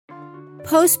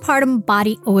Postpartum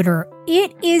body odor.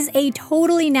 It is a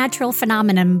totally natural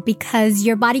phenomenon because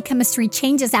your body chemistry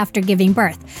changes after giving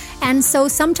birth. And so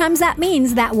sometimes that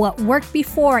means that what worked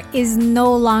before is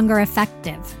no longer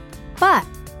effective. But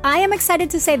I am excited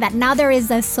to say that now there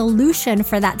is a solution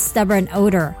for that stubborn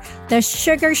odor. The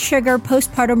Sugar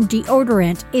Postpartum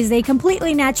Deodorant is a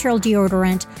completely natural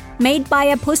deodorant made by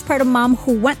a postpartum mom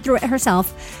who went through it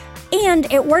herself.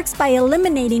 And it works by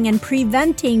eliminating and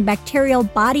preventing bacterial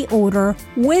body odor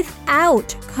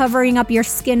without covering up your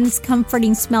skin's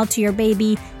comforting smell to your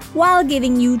baby while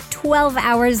giving you 12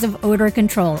 hours of odor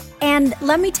control. And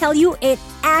let me tell you, it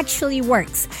actually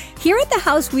works. Here at the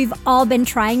house, we've all been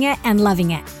trying it and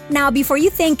loving it. Now, before you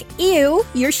think, ew,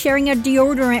 you're sharing a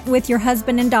deodorant with your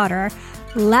husband and daughter,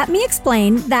 let me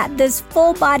explain that this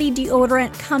full-body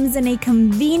deodorant comes in a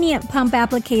convenient pump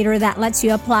applicator that lets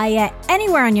you apply it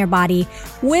anywhere on your body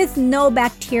with no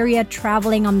bacteria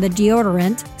traveling on the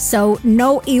deodorant, so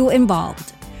no ew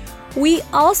involved. We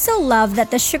also love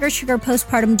that the Sugar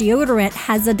Postpartum Deodorant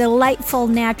has a delightful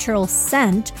natural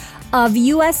scent of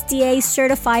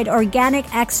USDA-certified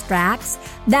organic extracts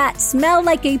that smell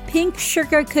like a pink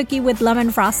sugar cookie with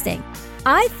lemon frosting.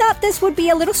 I thought this would be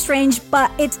a little strange, but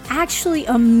it's actually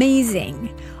amazing.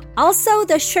 Also,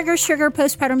 the Sugar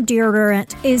Postpartum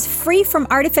Deodorant is free from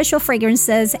artificial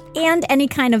fragrances and any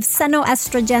kind of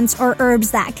xenoestrogens or herbs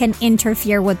that can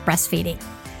interfere with breastfeeding.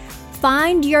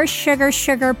 Find your Sugar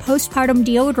Postpartum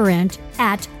Deodorant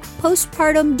at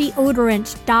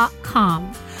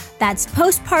postpartumdeodorant.com. That's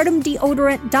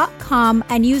postpartumdeodorant.com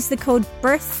and use the code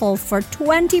BIRTHFUL for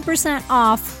 20%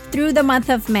 off through the month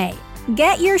of May.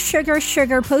 Get your Sugar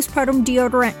Postpartum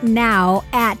Deodorant now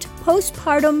at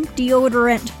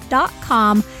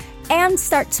postpartumdeodorant.com and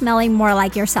start smelling more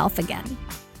like yourself again.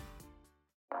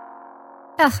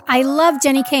 I love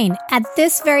Jenni Kayne. At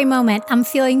this very moment, I'm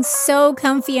feeling so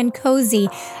comfy and cozy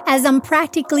as I'm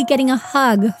practically getting a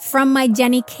hug from my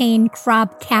Jenni Kayne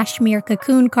crop cashmere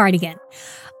cocoon cardigan.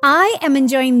 I am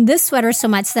enjoying this sweater so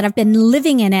much that I've been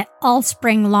living in it all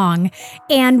spring long.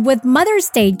 And with Mother's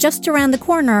Day just around the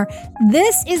corner,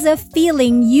 this is a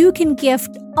feeling you can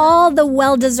gift all the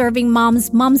well-deserving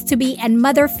moms-to-be, and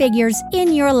mother figures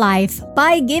in your life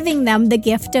by giving them the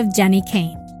gift of Jenni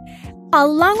Kayne.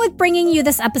 Along with bringing you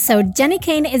this episode, Jenni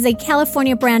Kayne is a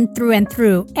California brand through and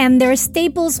through, and their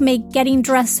staples make getting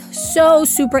dressed so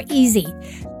super easy.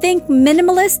 Think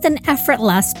minimalist and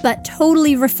effortless, but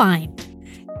totally refined.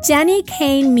 Jenni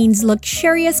Kayne means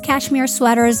luxurious cashmere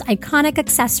sweaters, iconic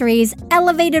accessories,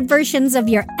 elevated versions of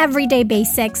your everyday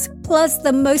basics, plus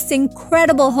the most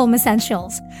incredible home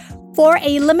essentials. For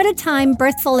a limited time,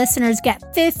 Birthful listeners get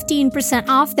 15%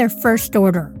 off their first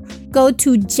order. Go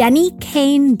to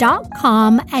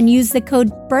jennikayne.com and use the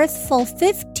code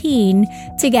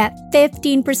BIRTHFUL15 to get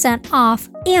 15% off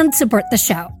and support the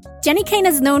show. Jenni Kayne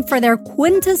is known for their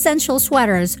quintessential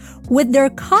sweaters, with their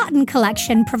cotton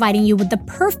collection providing you with the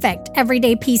perfect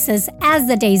everyday pieces as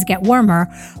the days get warmer.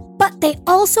 But they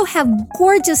also have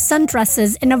gorgeous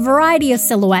sundresses in a variety of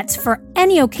silhouettes for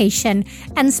any occasion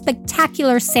and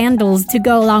spectacular sandals to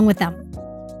go along with them.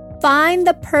 Find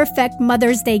the perfect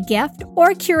Mother's Day gift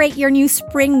or curate your new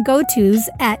spring go-tos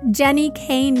at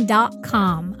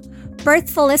jennikayne.com.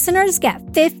 Birthful listeners get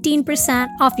 15%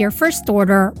 off your first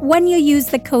order when you use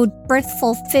the code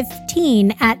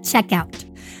BIRTHFUL15 at checkout.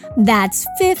 That's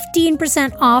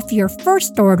 15% off your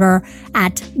first order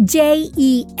at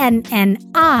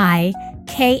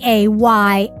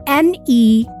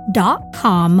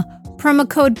jennikayne.com, promo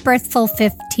code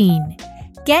BIRTHFUL15.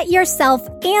 Get yourself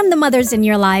and the mothers in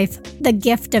your life the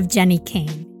gift of Jenni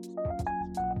Kayne.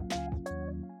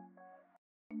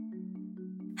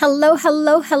 Hello,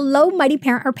 mighty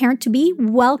parent or parent-to-be.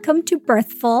 Welcome to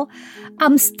Birthful.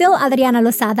 I'm still Adriana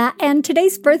Lozada, and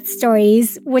today's birth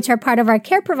stories, which are part of our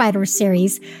Care Provider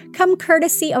series, come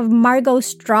courtesy of Margot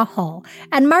Strawhall.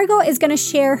 And Margot is going to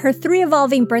share her 3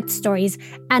 evolving birth stories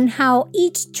and how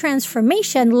each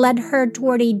transformation led her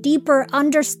toward a deeper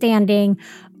understanding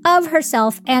of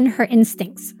herself and her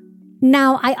instincts.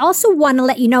 Now, I also want to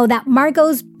let you know that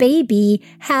Margot's baby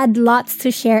had lots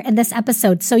to share in this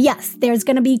episode. So yes, there's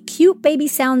going to be cute baby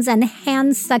sounds and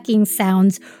hand-sucking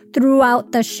sounds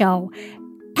throughout the show.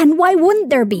 And why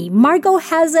wouldn't there be? Margot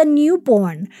has a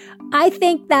newborn. I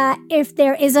think that if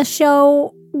there is a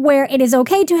show where it is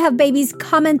okay to have babies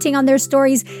commenting on their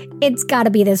stories, it's got to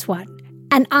be this one.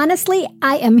 And honestly,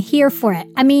 I am here for it.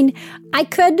 I mean, I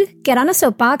could get on a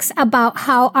soapbox about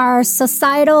how our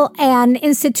societal and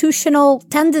institutional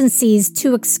tendencies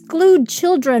to exclude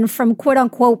children from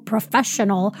quote-unquote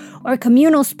professional or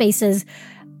communal spaces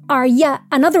are yet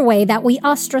another way that we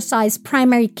ostracize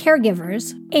primary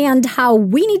caregivers and how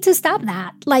we need to stop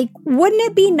that. Like, wouldn't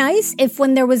it be nice if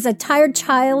when there was a tired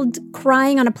child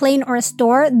crying on a plane or a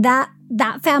store, that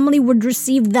family would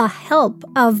receive the help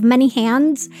of many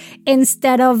hands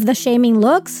instead of the shaming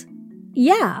looks?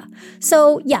 Yeah.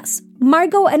 So yes,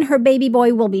 Margot and her baby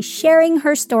boy will be sharing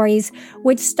her stories,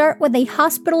 which start with a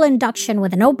hospital induction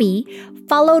with an OB,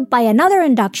 followed by another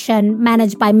induction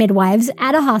managed by midwives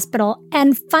at a hospital,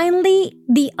 and finally,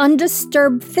 the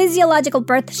undisturbed physiological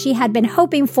birth she had been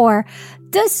hoping for,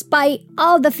 despite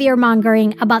all the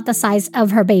fear-mongering about the size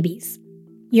of her babies.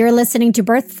 You're listening to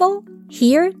Birthful,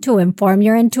 here to inform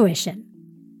your intuition.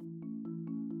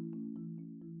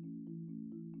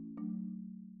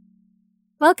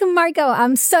 Welcome, Margot.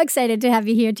 I'm so excited to have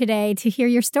you here today to hear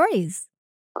your stories.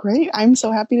 Great. I'm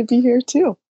so happy to be here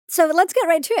too. So let's get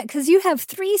right to it because you have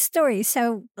 3 stories.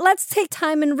 So let's take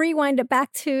time and rewind it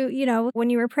back to, when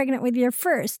you were pregnant with your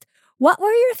first. What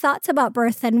were your thoughts about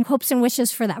birth and hopes and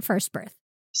wishes for that first birth?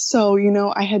 So,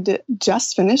 I had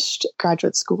just finished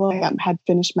graduate school. I had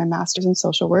finished my master's in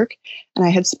social work, and I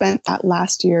had spent that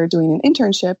last year doing an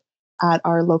internship at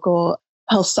our local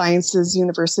health sciences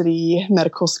university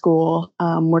medical school,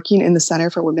 working in the Center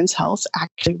for Women's Health,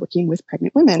 actually working with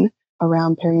pregnant women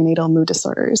around perinatal mood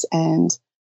disorders. And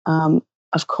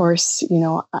of course,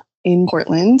 in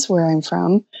Portland, where I'm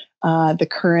from, the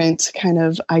current kind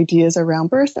of ideas around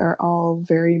birth are all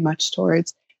very much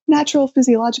towards natural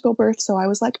physiological birth. So I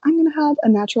was like, I'm going to have a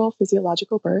natural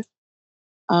physiological birth.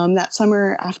 That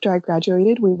summer after I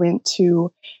graduated, we went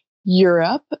to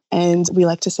Europe, and we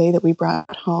like to say that we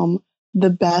brought home the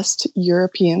best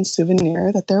European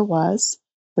souvenir that there was,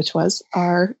 which was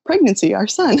our pregnancy, our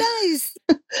son. Nice.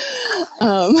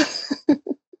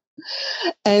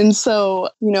 And so,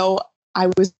 I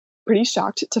was pretty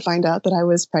shocked to find out that I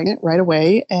was pregnant right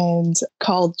away, and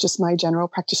called just my general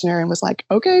practitioner and was like,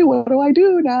 okay, what do I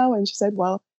do now? And she said,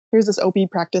 well, here's this OB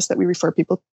practice that we refer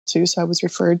people to. So I was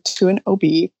referred to an OB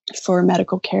for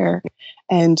medical care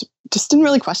and just didn't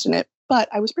really question it. But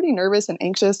I was pretty nervous and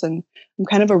anxious, and I'm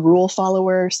kind of a rule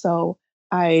follower. So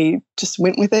I just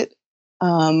went with it.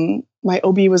 My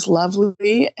OB was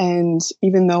lovely. And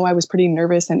even though I was pretty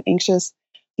nervous and anxious,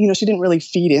 she didn't really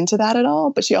feed into that at all,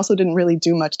 but she also didn't really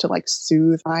do much to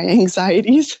soothe my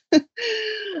anxieties.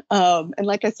 And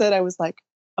like I said, I was like,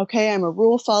 okay, I'm a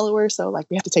rule follower. So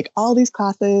we have to take all these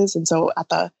classes. And so at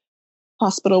the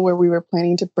hospital where we were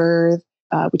planning to birth,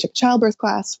 we took childbirth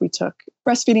class, we took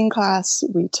breastfeeding class,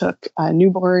 we took a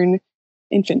newborn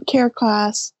infant care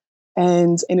class.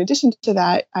 And in addition to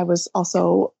that, I was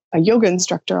also a yoga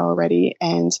instructor already.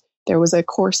 And there was a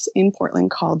course in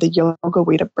Portland called the Yoga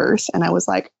Way to Birth. And I was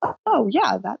like, oh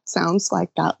yeah, that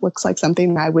looks like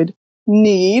something I would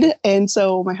need. And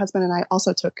so my husband and I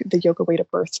also took the Yoga Way to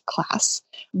Birth class,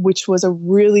 which was a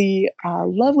really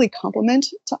lovely complement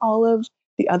to all of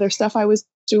the other stuff I was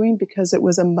doing, because it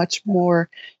was a much more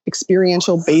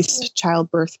experiential based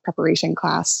childbirth preparation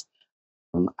class.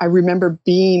 I remember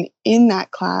being in that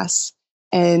class,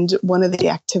 and one of the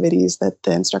activities that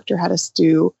the instructor had us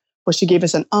do was she gave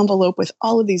us an envelope with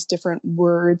all of these different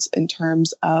words in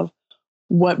terms of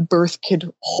what birth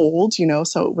could hold,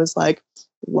 so it was like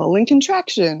lull and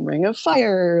contraction, ring of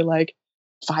fire,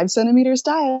 5 centimeters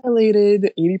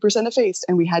dilated, 80% effaced.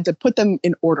 And we had to put them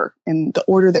in order, in the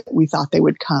order that we thought they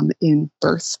would come in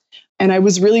birth. And I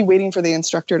was really waiting for the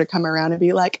instructor to come around and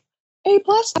be like, A+,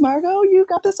 Margot, you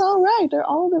got this all right. They're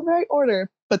all in the right order.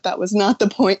 But that was not the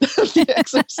point of the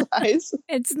exercise.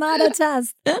 It's not a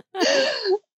test.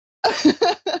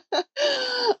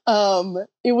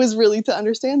 It was really to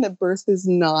understand that birth is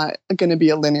not going to be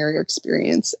a linear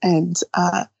experience. And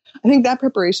I think that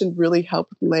preparation really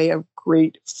helped lay a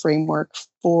great framework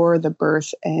for the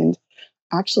birth, and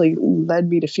actually led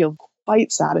me to feel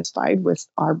quite satisfied with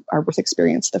our birth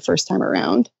experience the first time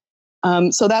around.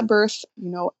 So that birth,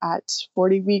 at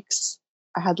 40 weeks,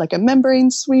 I had a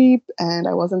membrane sweep, and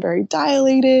I wasn't very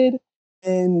dilated.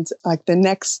 And the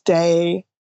next day,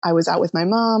 I was out with my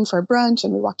mom for brunch,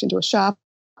 and we walked into a shop,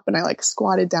 and I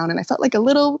squatted down, and I felt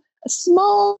a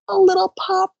small little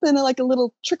pop and a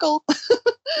little trickle.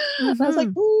 And I was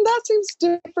like, that seems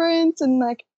different. And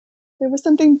there was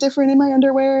something different in my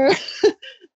underwear.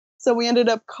 So we ended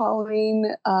up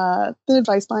calling the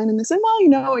advice line, and they said,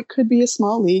 well, it could be a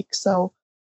small leak. So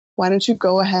why don't you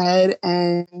go ahead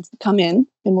and come in,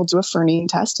 and we'll do a Fernie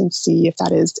test and see if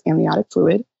that is amniotic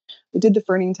fluid. They did the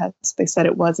Fernie test. They said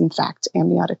it was, in fact,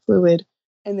 amniotic fluid.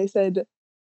 And they said,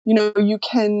 you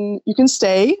can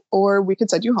stay, or we could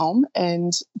send you home.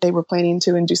 And they were planning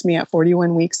to induce me at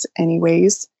 41 weeks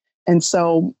anyways. And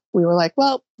so we were like,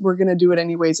 well, we're going to do it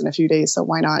anyways in a few days. So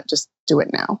why not just do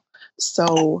it now?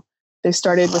 So they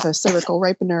started with a cervical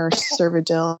ripener.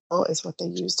 Cervidil is what they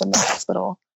used in the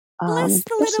hospital. Bless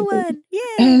the little one.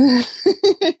 Yeah.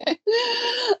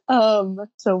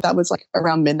 So that was like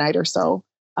around midnight or so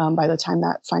by the time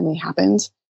that finally happened.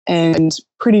 And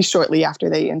pretty shortly after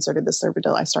they inserted the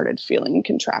Cervidil, I started feeling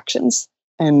contractions.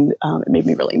 And it made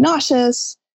me really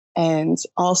nauseous. And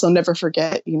also never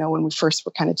forget, when we first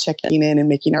were kind of checking in and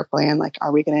making our plan, like,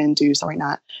 are we going to induce, are we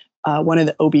not? One of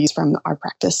the OBs from our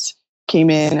practice came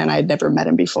in, and I had never met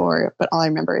him before. But all I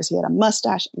remember is he had a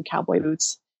mustache and cowboy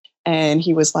boots. And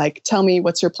he was like, tell me,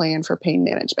 what's your plan for pain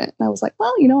management? And I was like,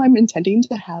 well, I'm intending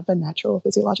to have a natural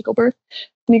physiological birth.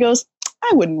 And he goes,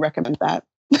 I wouldn't recommend that.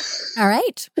 All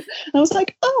right. And I was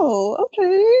like, oh,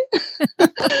 okay.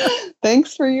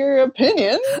 Thanks for your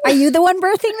opinion. Are you the one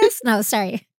birthing this? No,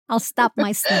 sorry. I'll stop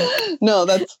my snake. No,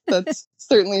 that's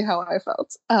certainly how I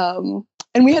felt.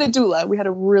 And we had a doula. We had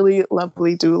a really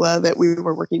lovely doula that we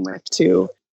were working with too.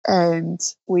 And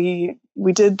we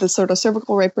did the sort of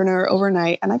cervical ripener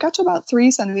overnight, and I got to about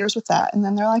 3 centimeters with that. And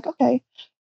then they're like, okay,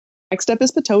 next step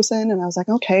is Pitocin. And I was like,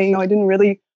 okay, I didn't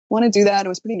really want to do that. I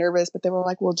was pretty nervous, but they were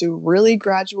like, we'll do really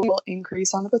gradual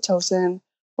increase on the Pitocin.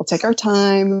 We'll take our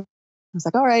time. I was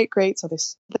like, all right, great. So they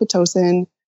started the Pitocin,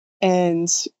 and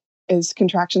as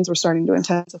contractions were starting to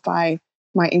intensify,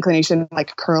 my inclination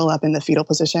like curl up in the fetal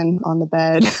position on the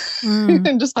bed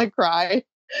and just like cry.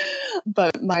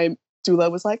 But my doula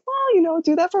was like, well,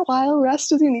 do that for a while,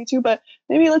 rest as you need to, but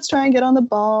maybe let's try and get on the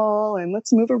ball and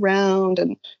let's move around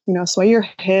and, sway your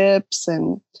hips.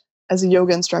 And as a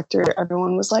yoga instructor,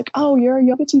 everyone was like, oh, you're a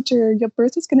yoga teacher. Your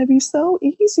birth is going to be so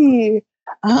easy,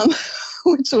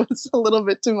 which was a little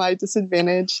bit to my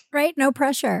disadvantage. Right. No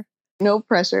pressure. No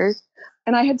pressure.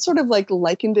 And I had sort of like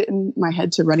likened it in my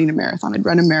head to running a marathon. I'd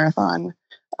run a marathon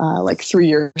like 3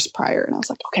 years prior. And I was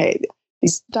like, okay,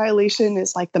 this dilation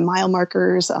is like the mile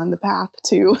markers on the path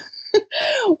to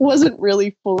wasn't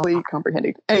really fully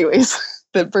comprehending. Anyways,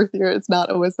 the birth year is not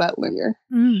always that linear.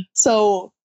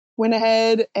 So went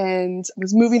ahead and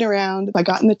was moving around. I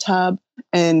got in the tub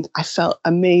and I felt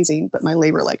amazing, but my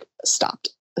labor like stopped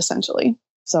essentially.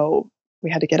 So we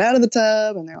had to get out of the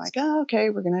tub, and they're like, oh, okay,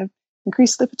 we're going to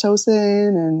increase the Pitocin.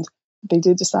 And they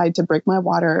did decide to break my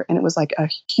water, and it was like a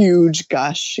huge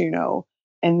gush,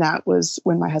 and that was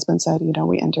when my husband said,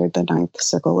 we entered the 9th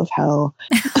circle of hell.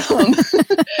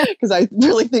 Because I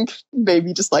really think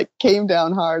baby just like came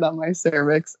down hard on my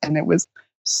cervix, and it was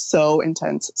so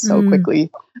intense so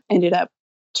quickly. Ended up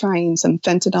trying some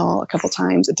fentanyl a couple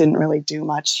times. It didn't really do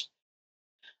much.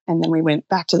 And then we went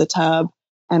back to the tub,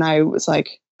 and I was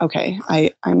like, okay,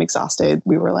 I'm exhausted.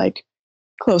 We were like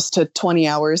close to 20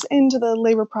 hours into the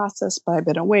labor process, but I've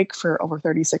been awake for over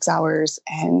 36 hours.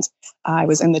 And I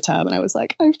was in the tub, and I was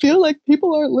like, I feel like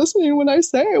people aren't listening when I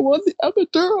say I want the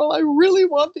epidural. I really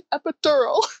want the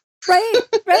epidural. Right.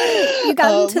 You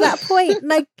got to that point.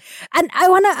 Like, and I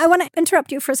want to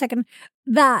interrupt you for a second,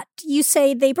 that you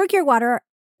say they broke your water,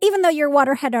 even though your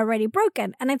water had already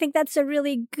broken. And I think that's a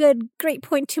really great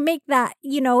point to make, that,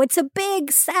 it's a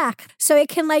big sac. So it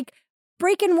can like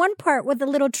break in one part with a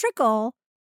little trickle,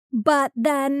 but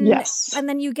then, yes. And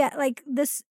then you get like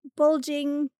this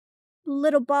bulging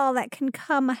little ball that can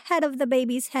come ahead of the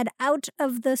baby's head, out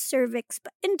of the cervix,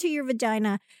 but into your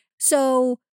vagina.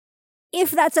 So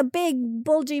if that's a big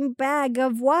bulging bag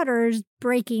of waters,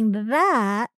 breaking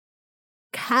that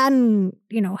can,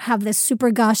 have this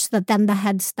super gush that then the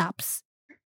head stops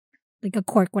like a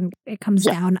cork when it comes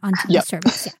down onto the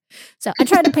cervix. Yeah. So I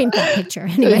tried to paint that picture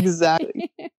anyway.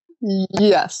 Exactly.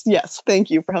 Yes.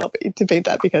 Thank you for helping to paint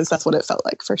that, because that's what it felt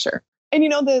like for sure. And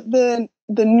the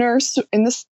nurse in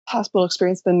this hospital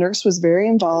experience, the nurse was very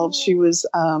involved. She was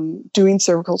doing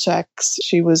cervical checks.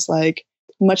 She was like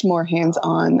much more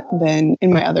hands-on than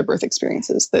in my other birth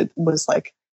experiences. That was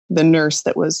like the nurse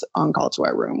that was on call to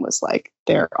our room was like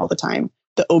there all the time.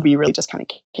 The OB really just kind of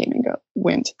came and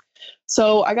went.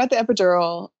 So I got the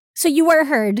epidural. So you were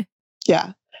heard.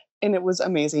 Yeah. And it was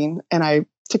amazing. And I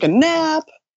took a nap.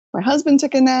 My husband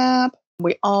took a nap.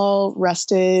 We all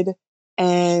rested.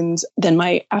 And then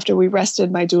after we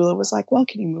rested, my doula was like, well,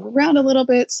 can you move around a little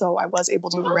bit? So I was able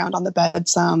to move around on the bed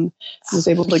some. I was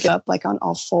able to get up like on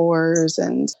all fours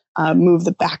and move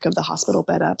the back of the hospital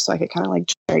bed up so I could kind of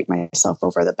like drape myself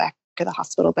over the back of the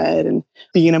hospital bed and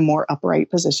be in a more upright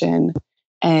position.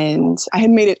 And I had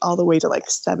made it all the way to like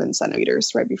 7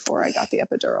 centimeters right before I got the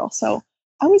epidural. So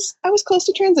I was close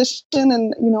to transition,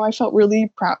 and, I felt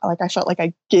really proud. Like I felt like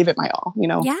I gave it my all,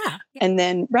 Yeah. And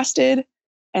then rested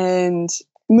and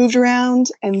moved around.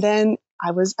 And then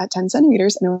I was at 10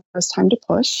 centimeters, and it was time to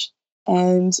push.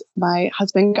 And my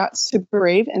husband got super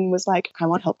brave and was like, I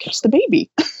want to help catch the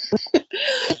baby.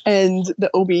 And the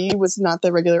OB was not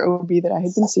the regular OB that I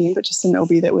had been seeing, but just an OB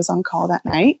that was on call that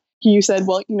night. He said,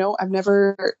 well, I've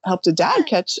never helped a dad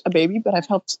catch a baby, but I've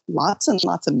helped lots and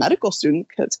lots of medical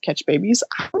students catch babies.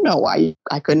 I don't know why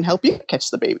I couldn't help you catch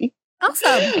the baby.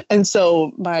 Awesome. And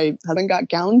so my husband got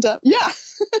gowned up. Yeah.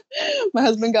 My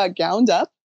husband got gowned up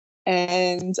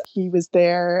and he was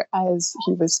there as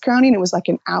he was crowning. It was like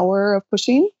an hour of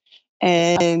pushing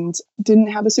and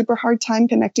didn't have a super hard time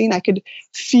connecting. I could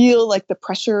feel like the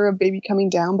pressure of baby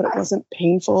coming down, but it wasn't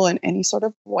painful in any sort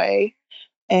of way.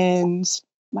 And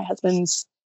my husband's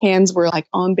hands were like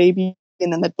on baby,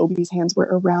 and then the OB's hands were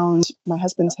around my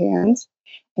husband's hands.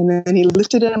 And then he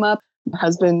lifted him up. My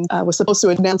husband was supposed to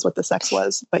announce what the sex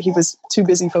was, but he was too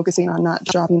busy focusing on not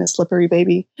dropping a slippery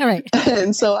baby. All right.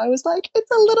 And so I was like,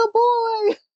 it's a little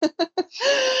boy.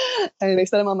 And they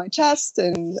set him on my chest.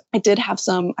 And I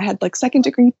had like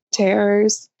 2nd-degree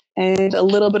tears and a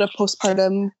little bit of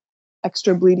postpartum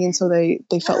extra bleeding. So they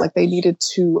felt like they needed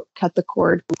to cut the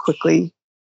cord quickly.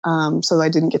 So I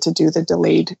didn't get to do the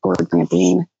delayed cord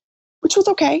clamping, which was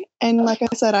okay. And like I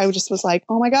said, I just was like,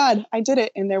 oh my God, I did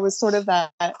it. And there was sort of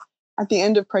that at the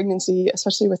end of pregnancy,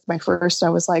 especially with my first, I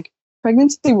was like,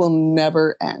 pregnancy will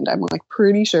never end. I'm like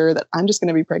pretty sure that I'm just going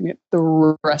to be pregnant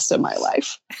the rest of my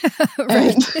life.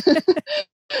 And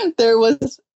there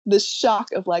was this shock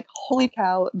of like, holy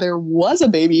cow, there was a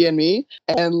baby in me.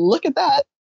 And look at that.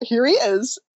 Here he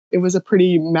is. It was a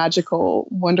pretty magical,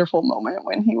 wonderful moment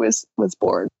when he was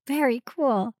born. Very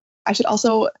cool. I should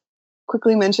also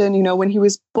quickly mention, when he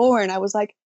was born, I was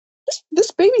like,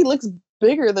 this baby looks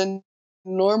bigger than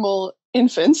normal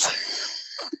infants.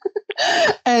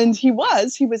 And he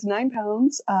was 9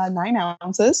 pounds, 9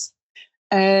 ounces.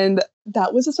 And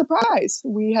that was a surprise.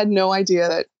 We had no idea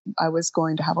that I was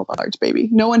going to have a large baby.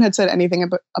 No one had said anything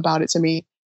about it to me.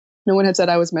 No one had said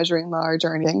I was measuring large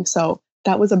or anything. So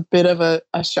that was a bit of a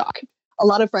shock. A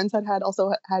lot of friends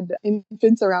also had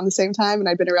infants around the same time, and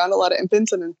I'd been around a lot of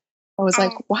infants, and I was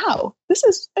like, wow, this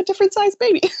is a different size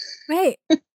baby. Right.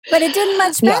 But it didn't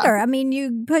much matter. I mean,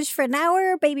 you pushed for an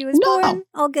hour, baby was born,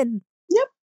 all good. Yep.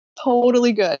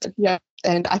 Totally good. Yeah.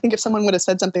 And I think if someone would have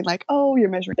said something like, oh, you're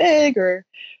measuring big, or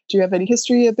do you have any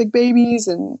history of big babies?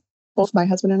 And both my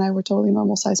husband and I were totally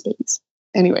normal size babies.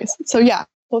 Anyways, so yeah,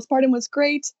 postpartum was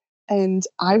great. And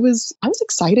I was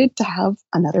excited to have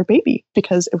another baby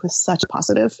because it was such a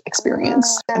positive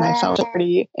experience. And I felt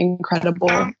pretty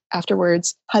incredible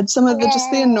afterwards. Had some of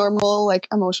the normal like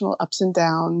emotional ups and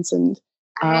downs and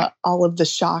all of the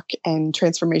shock and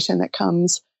transformation that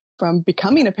comes from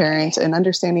becoming a parent and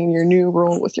understanding your new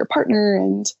role with your partner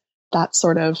and that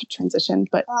sort of transition.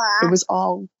 But it was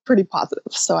all pretty positive.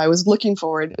 So I was looking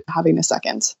forward to having a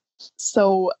second.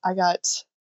 So I got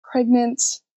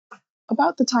pregnant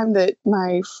about the time that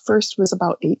my first was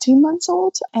about 18 months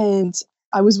old, and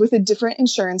I was with a different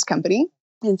insurance company.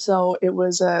 And so it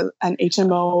was an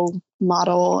HMO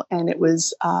model, and it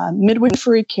was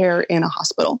midwifery care in a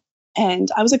hospital. And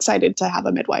I was excited to have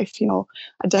a midwife.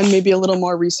 I'd done maybe a little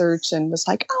more research and was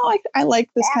like, oh, I like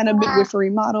this kind of midwifery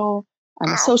model.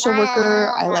 I'm a social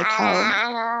worker. I like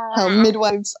how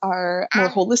midwives are more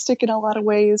holistic in a lot of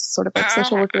ways, sort of like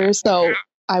social workers. So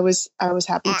I was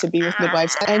happy to be with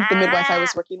midwives, and the midwife I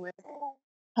was working with.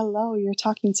 Hello, you're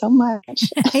talking so much.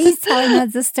 He's telling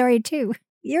us the story too.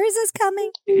 Yours is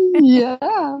coming.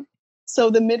 Yeah. So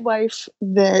the midwife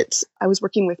that I was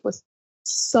working with was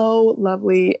so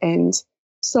lovely and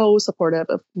so supportive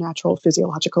of natural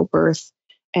physiological birth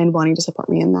and wanting to support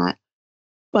me in that.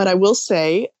 But I will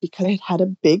say, because I had a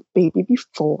big baby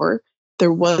before,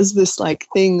 there was this like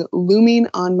thing looming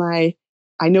on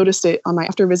I noticed it on my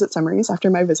after visit summaries,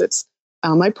 after my visits.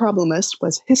 My problem list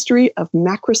was history of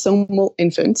macrosomal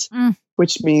infant,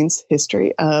 which means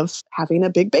history of having a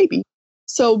big baby.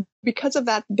 So because of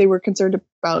that, they were concerned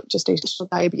about gestational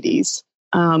diabetes.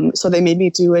 So they made me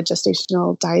do a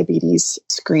gestational diabetes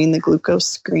screen, the glucose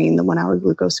screen, the 1-hour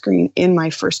glucose screen in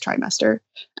my first trimester.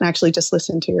 And I actually just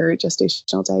listened to your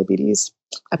gestational diabetes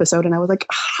episode, and I was like,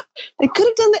 I could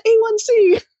have done the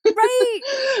A1C.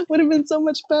 Right. Would have been so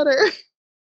much better.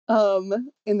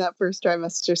 In that first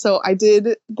trimester. So I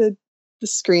did the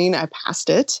screen, I passed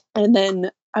it. And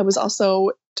then I was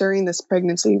also, during this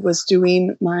pregnancy, was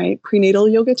doing my prenatal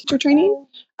yoga teacher training,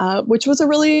 which was a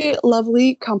really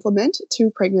lovely complement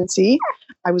to pregnancy.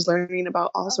 I was learning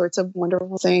about all sorts of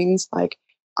wonderful things like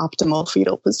optimal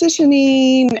fetal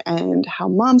positioning and how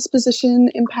mom's position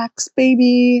impacts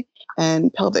baby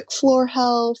and pelvic floor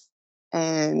health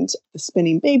and the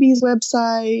Spinning Babies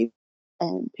website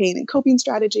and pain and coping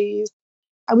strategies.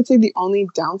 I would say the only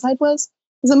downside was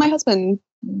Because my husband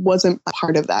wasn't a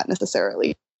part of that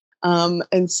necessarily.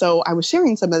 And so I was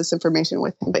sharing some of this information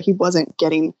with him, but he wasn't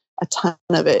getting a ton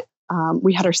of it.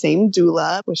 We had our same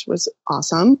doula, which was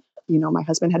awesome. My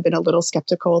husband had been a little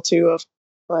skeptical too of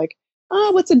like,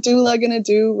 what's a doula going to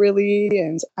do really?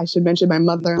 And I should mention my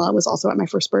mother-in-law was also at my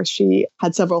first birth. She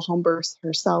had several home births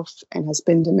herself and has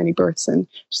been to many births. And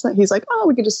he's like,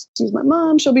 we could just use my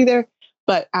mom. She'll be there.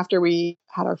 But after we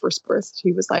had our first birth,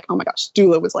 he was like, oh my gosh,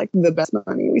 doula was like the best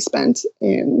money we spent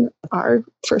in our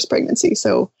first pregnancy.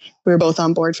 So we were both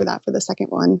on board for that for the second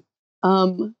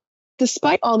one.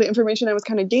 Despite all the information I was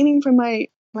kind of gaining from my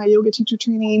yoga teacher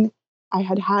training, I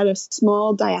had a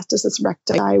small diastasis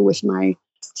recti with my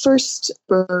first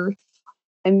birth.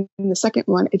 And in the second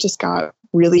one, it just got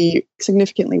really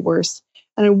significantly worse.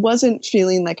 And I wasn't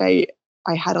feeling like I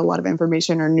had a lot of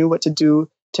information or knew what to do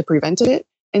to prevent it.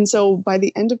 And so by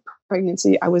the end of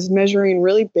pregnancy, I was measuring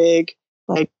really big,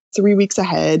 like 3 weeks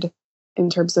ahead in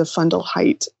terms of fundal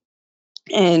height.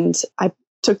 And I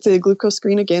took the glucose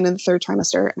screen again in the third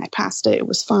trimester and I passed it. It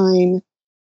was fine.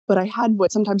 But I had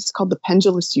what sometimes is called the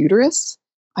pendulous uterus.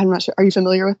 I'm not sure. Are you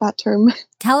familiar with that term?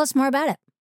 Tell us more about it.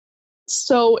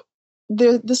 So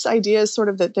this idea is sort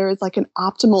of that there is like an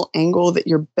optimal angle that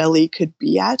your belly could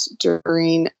be at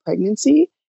during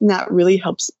pregnancy. And that really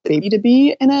helps the baby to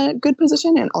be in a good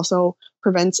position and also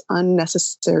prevents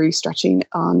unnecessary stretching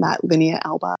on that linea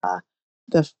alba,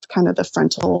 the kind of the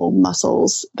frontal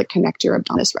muscles that connect your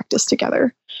abdominis rectus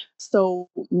together. So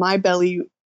my belly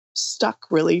stuck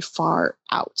really far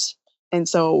out. And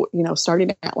so,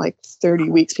 starting at like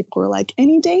 30 weeks, people were like,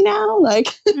 any day now? Like,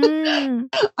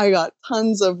 I got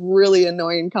tons of really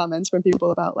annoying comments from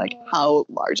people about like how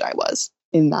large I was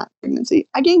in that pregnancy.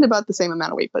 I gained about the same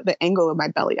amount of weight, but the angle of my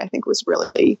belly, I think, was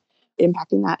really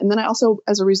impacting that. And then I also,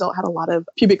 as a result, had a lot of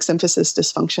pubic symphysis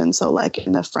dysfunction. So like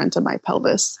in the front of my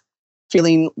pelvis,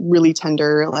 feeling really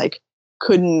tender, like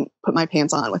couldn't put my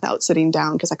pants on without sitting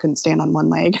down because I couldn't stand on one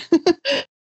leg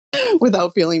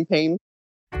without feeling pain.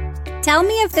 Tell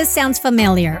me if this sounds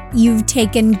familiar. You've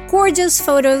taken gorgeous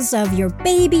photos of your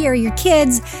baby or your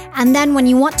kids, and then when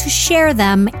you want to share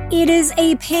them, it is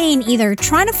a pain either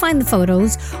trying to find the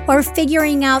photos or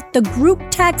figuring out the group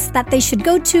text that they should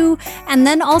go to, and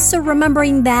then also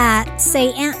remembering that,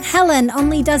 say, Aunt Helen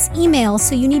only does email,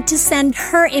 so you need to send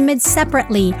her image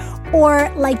separately.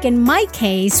 Or like in my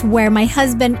case, where my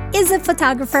husband is a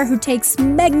photographer who takes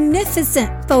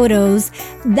magnificent photos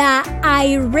that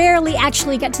I rarely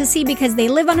actually get to see because they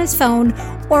live on his phone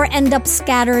or end up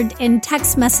scattered in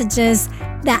text messages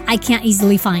that I can't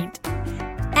easily find.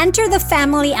 Enter the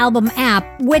Family Album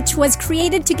app, which was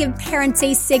created to give parents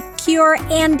a secure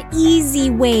and easy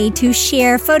way to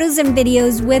share photos and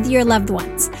videos with your loved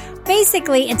ones.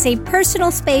 Basically, it's a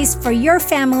personal space for your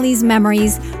family's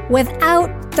memories without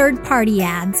third-party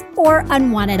ads or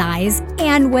unwanted eyes,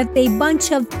 and with a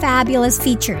bunch of fabulous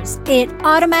features. It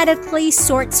automatically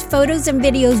sorts photos and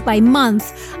videos by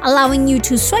month, allowing you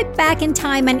to swipe back in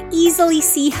time and easily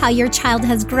see how your child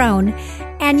has grown.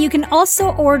 And you can also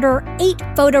order 8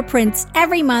 photo prints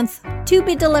every month to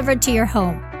be delivered to your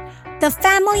home. The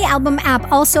Family Album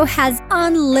app also has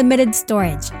unlimited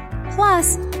storage.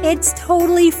 Plus, it's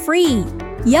totally free.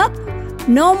 Yup.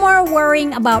 No more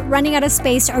worrying about running out of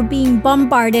space or being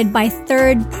bombarded by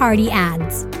third-party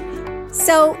ads.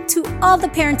 So, to all the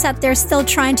parents out there still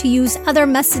trying to use other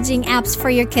messaging apps for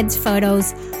your kids'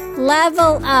 photos,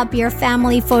 level up your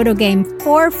family photo game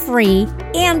for free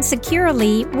and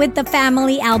securely with the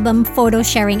Family Album photo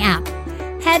sharing app.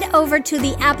 Head over to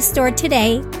the App Store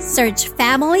today, search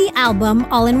Family Album,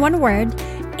 all in one word,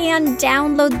 and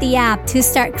download the app to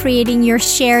start creating your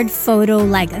shared photo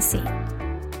legacy.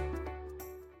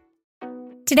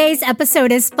 Today's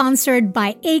episode is sponsored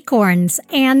by Acorns,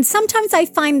 and sometimes I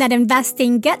find that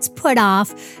investing gets put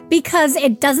off because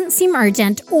it doesn't seem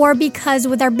urgent or because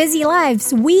with our busy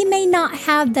lives, we may not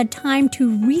have the time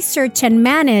to research and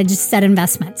manage said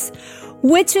investments.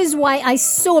 Which is why I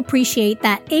so appreciate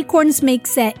that Acorns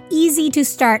makes it easy to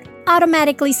start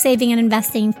automatically saving and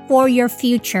investing for your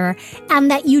future,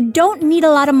 and that you don't need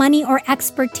a lot of money or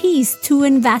expertise to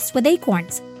invest with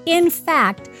Acorns. In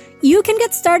fact, you can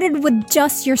get started with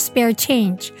just your spare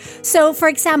change. So, for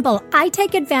example, I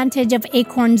take advantage of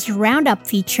Acorns' Roundup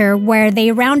feature where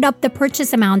they round up the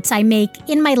purchase amounts I make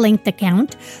in my linked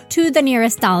account to the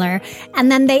nearest dollar,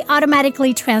 and then they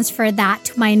automatically transfer that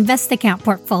to my Invest account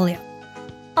portfolio.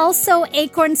 Also,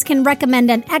 Acorns can recommend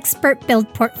an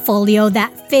expert-built portfolio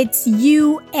that fits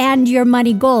you and your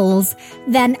money goals,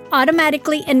 then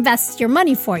automatically invests your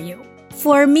money for you.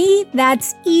 For me,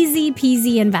 that's easy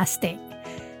peasy investing.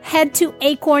 head to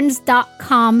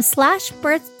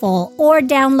acorns.com/birthful or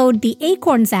download the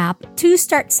Acorns app to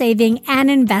start saving and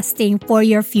investing for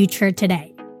your future today.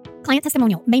 Client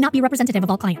testimonial may not be representative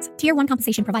of all clients. Tier 1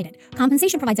 compensation provided.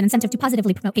 Compensation provides an incentive to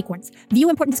positively promote Acorns. View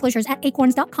important disclosures at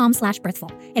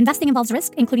acorns.com/birthful. Investing involves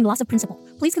risk, including loss of principal.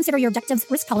 Please consider your objectives,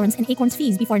 risk tolerance, and Acorns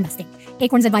fees before investing.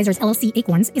 Acorns Advisors LLC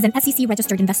Acorns is an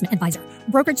SEC-registered investment advisor.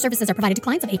 Brokerage services are provided to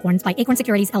clients of Acorns by Acorn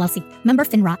Securities LLC. Member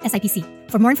FINRA SIPC.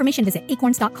 For more information, visit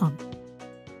acorns.com.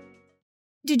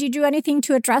 Did you do anything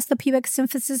to address the pubic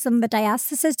symphysis and the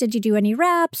diastasis? Did you do any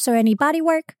reps or any body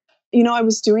work? I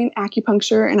was doing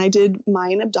acupuncture and I did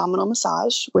mine abdominal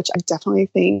massage, which I definitely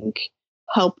think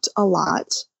helped a lot,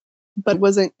 but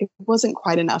it wasn't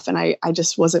quite enough. And I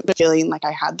just wasn't feeling like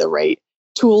I had the right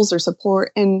tools or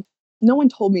support. And no one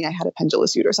told me I had a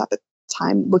pendulous uterus at the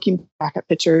time. Looking back at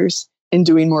pictures and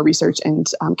doing more research and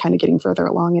kind of getting further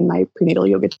along in my prenatal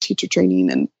yoga teacher training.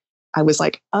 And I was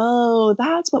like, oh,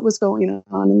 that's what was going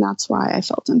on. And that's why I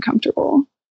felt uncomfortable.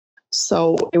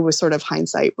 So it was sort of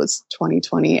hindsight was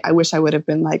 2020. I wish I would have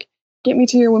been like, get me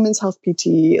to your women's health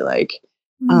PT. I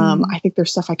think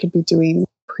there's stuff I could be doing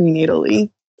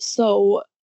prenatally. So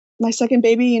my second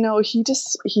baby, he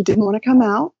didn't want to come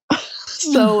out.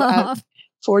 So at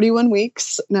 41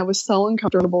 weeks, and I was so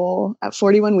uncomfortable at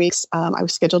 41 weeks, I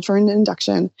was scheduled for an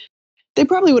induction. They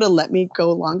probably would have let me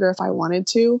go longer if I wanted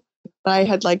to, but I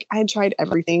had tried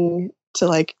everything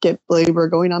to get labor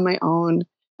going on my own.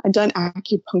 I'd done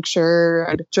acupuncture,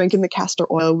 I'd drank in the castor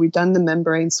oil, we'd done the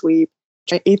membrane sweep,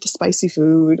 I ate the spicy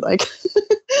food.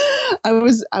 I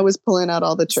was pulling out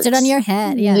all the tricks. Stood on your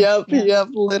head, yeah. Yep,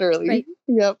 literally. Right.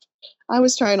 Yep. I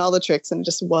was trying all the tricks and it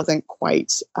just wasn't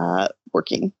quite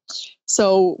working.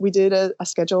 So we did a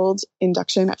scheduled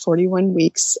induction at 41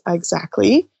 weeks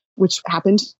exactly, which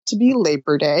happened to be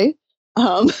Labor Day,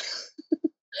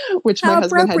 which my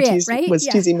husband was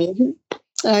teasing me.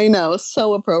 I know,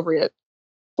 so appropriate.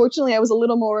 Fortunately, I was a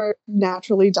little more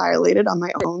naturally dilated on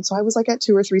my own. So I was at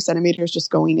 2 or 3 centimeters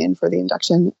just going in for the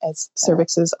induction, as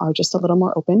cervixes are just a little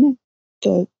more open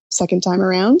the second time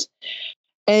around.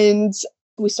 And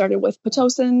we started with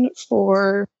Pitocin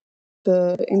for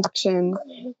the induction.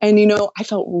 And, I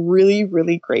felt really,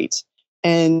 really great.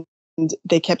 And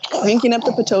they kept cranking up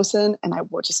the Pitocin and I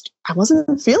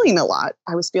wasn't feeling a lot.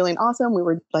 I was feeling awesome. We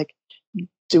were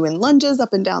doing lunges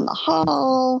up and down the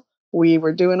hall. We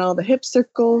were doing all the hip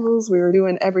circles. We were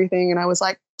doing everything. And I was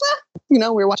like, we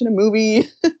were watching a movie.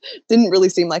 Didn't really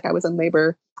seem like I was in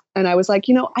labor. And I was like,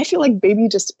 I feel like baby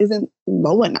just isn't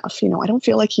low enough. I don't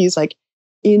feel like he's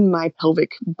in my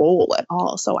pelvic bowl at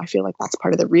all. So I feel like that's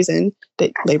part of the reason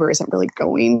that labor isn't really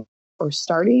going or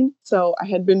starting. So I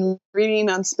had been reading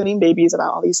on Spinning Babies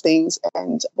about all these things.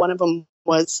 And one of them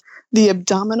was the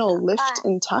abdominal lift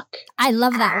and tuck. I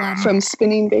love that one. From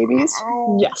Spinning Babies.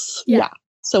 Yes. Yeah.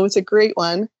 So it's a great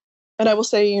one. And I will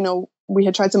say, we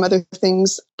had tried some other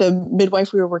things. The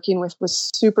midwife we were working with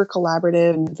was super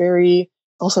collaborative and very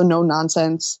also no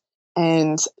nonsense.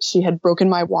 And she had broken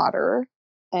my water.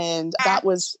 And that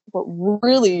was what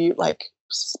really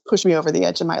pushed me over the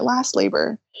edge of my last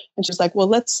labor. And she's like, well,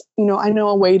 let's, I know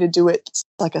a way to do it. It's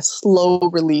like a slow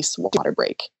release water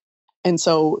break. And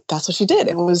so that's what she did.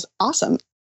 And it was awesome.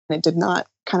 And it did not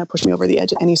kind of push me over the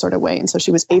edge in any sort of way. And so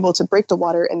she was able to break the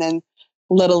water and then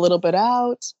let a little bit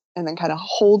out and then kind of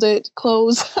hold it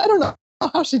close. I don't know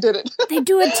how she did it. They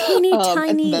do a teeny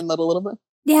tiny. And then let a little bit.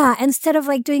 Yeah. Instead of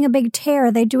doing a big tear,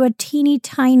 they do a teeny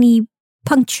tiny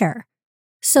puncture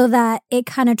so that it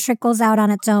kind of trickles out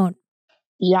on its own.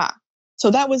 Yeah.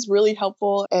 So that was really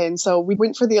helpful. And so we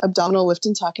went for the abdominal lift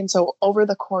and tuck. And so over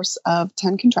the course of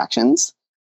 10 contractions,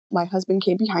 my husband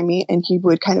came behind me and he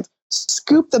would kind of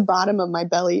scoop the bottom of my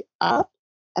belly up.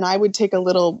 And I would take a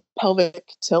little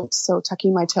pelvic tilt, so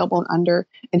tucking my tailbone under,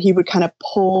 and he would kind of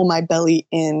pull my belly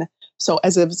in. So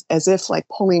as if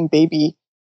pulling baby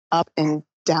up and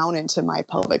down into my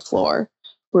pelvic floor.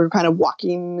 We were kind of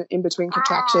walking in between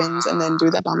contractions and then do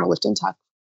the abdominal lift and tuck.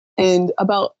 And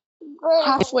about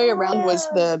halfway around was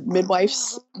the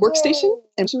midwife's workstation.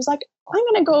 And she was like, I'm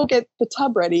going to go get the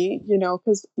tub ready,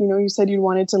 because, you said you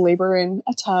wanted to labor in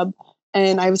a tub.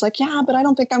 And I was like, yeah, but I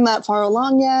don't think I'm that far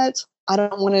along yet. I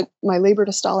don't want my labor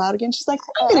to stall out again. She's like,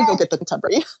 I'm going to go get the tub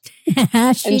ready.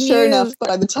 And sure enough,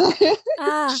 by the time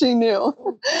she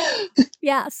knew.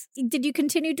 Yes. Did you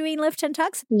continue doing lift and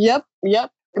tucks? Yep.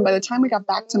 And by the time we got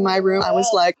back to my room, I was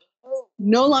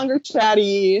no longer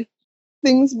chatty.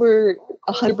 Things were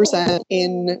 100%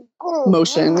 in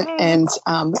motion. And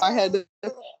I had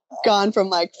gone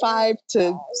from 5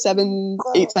 to 7,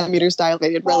 8 centimeters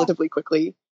dilated relatively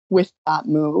quickly with that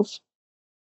move.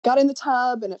 Got in the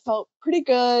tub and it felt pretty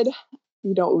good.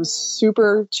 it was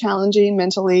super challenging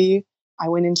mentally. I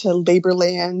went into labor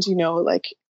land, like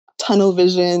tunnel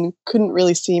vision, couldn't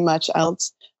really see much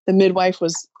else. The midwife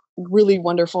was really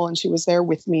wonderful, and she was there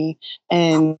with me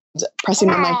and pressing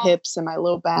on my hips and my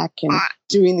low back and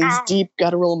doing these deep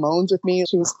guttural moans with me.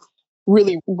 She was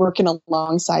really working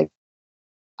alongside.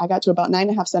 I got to about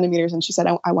 9.5 centimeters, and she said,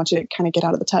 I want you to kind of get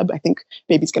out of the tub. I think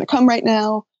baby's going to come right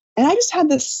now. And I just had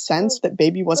this sense that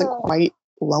baby wasn't quite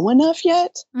low enough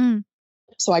yet.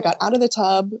 So I got out of the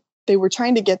tub. They were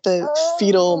trying to get the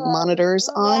fetal monitors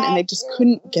on, and they just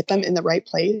couldn't get them in the right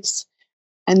place.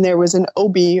 And there was an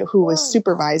OB who was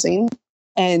supervising,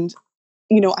 and,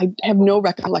 I have no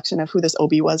recollection of who this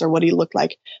OB was or what he looked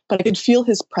like, but I could feel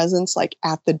his presence like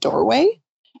at the doorway.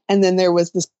 And then there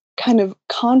was this kind of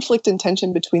conflict and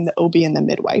tension between the OB and the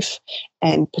midwife,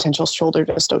 and potential shoulder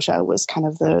dystocia was kind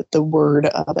of the word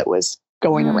that was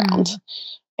going around.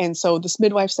 And so this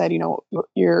midwife said,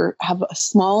 you have a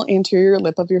small anterior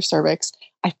lip of your cervix.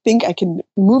 I think I can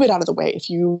move it out of the way if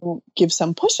you give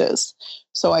some pushes.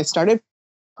 So I started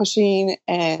pushing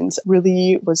and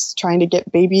really was trying to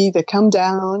get baby to come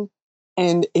down,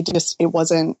 and it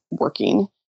wasn't working.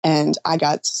 And I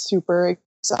got super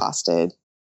exhausted,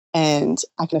 and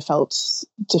I kind of felt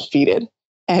defeated.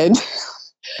 And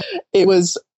it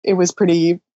was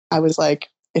pretty, I was like,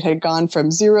 it had gone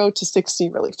from 0 to 60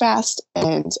 really fast,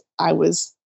 and I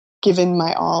was given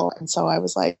my all. And so I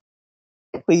was like,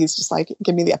 please just like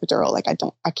give me the epidural. Like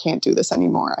I can't do this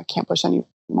anymore. I can't push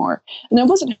anymore. And I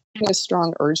wasn't having a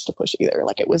strong urge to push either.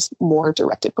 Like it was more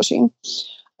directed pushing.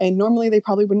 And normally they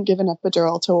probably wouldn't give an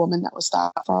epidural to a woman that was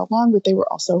that far along, but they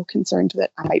were also concerned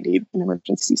that I might need an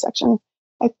emergency C-section,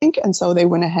 I think. And so they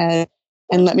went ahead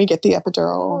and let me get the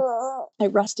epidural. I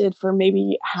rested for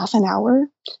maybe half an hour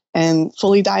and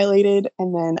fully dilated.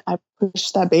 And then I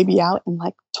pushed that baby out in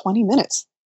like 20 minutes.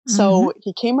 So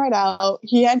he came right out.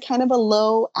 He had kind of a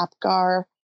low APGAR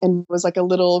and was like a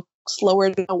little slower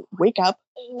to wake up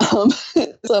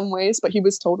in some ways, but he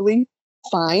was totally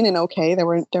fine and okay. There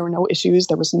were no issues.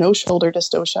 There was no shoulder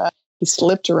dystocia. He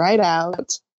slipped right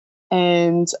out,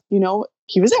 and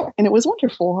he was there, and it was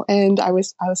wonderful. And I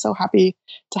was so happy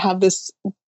to have this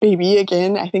baby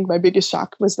again. I think my biggest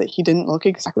shock was that he didn't look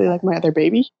exactly like my other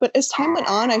baby. But as time went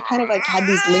on, I kind of like had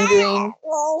these lingering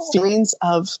feelings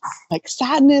of like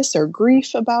sadness or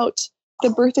grief about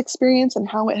the birth experience and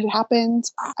how it had happened.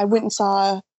 I went and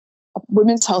saw a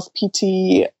women's health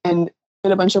PT and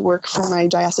did a bunch of work for my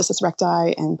diastasis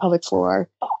recti and pelvic floor,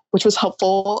 which was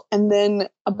helpful. And then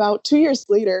about 2 years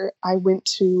later, I went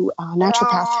to a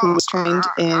naturopath who was trained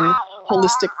in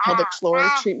holistic pelvic floor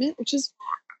treatment, which is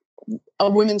a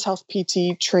women's health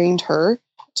PT trained her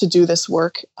to do this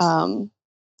work.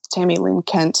 Tammy Lynn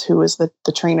Kent, who was the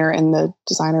trainer and the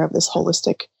designer of this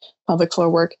holistic pelvic floor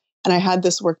work. And I had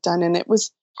this work done, and it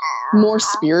was more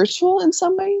spiritual in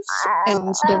some ways.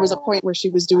 And there was a point where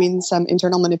she was doing some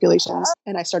internal manipulations,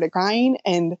 and I started crying,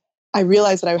 and I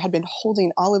realized that I had been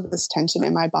holding all of this tension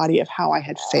in my body of how I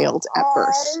had failed at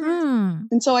birth.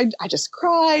 And so I just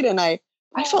cried, and I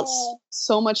felt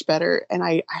so much better. And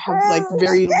I have like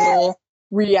very little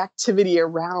reactivity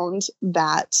around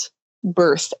that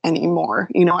birth anymore.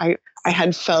 I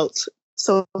had felt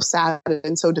so sad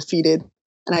and so defeated,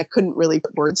 and I couldn't really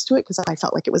put words to it because I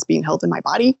felt like it was being held in my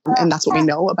body. And that's what we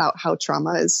know about how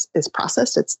trauma is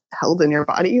processed. It's held in your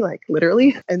body, like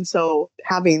literally. And so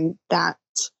having that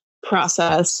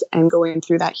process and going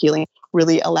through that healing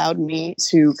really allowed me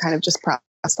to kind of just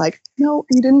process like, no,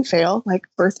 you didn't fail. Like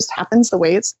birth just happens the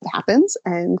way it happens,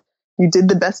 and you did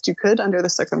the best you could under the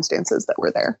circumstances that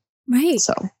were there. Right.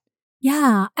 So,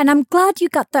 yeah. And I'm glad you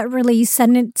got that release,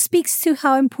 and it speaks to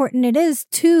how important it is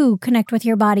to connect with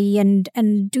your body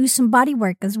and do some body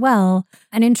work as well,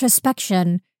 and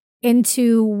introspection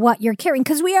into what you're carrying,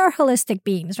 because we are holistic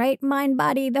beings, right? Mind,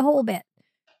 body, the whole bit.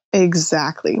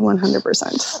 Exactly.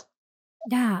 100%.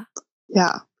 Yeah.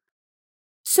 Yeah.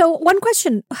 So one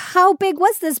question, how big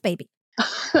was this baby?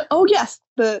 Oh, yes.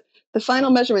 The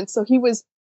final measurement. So he was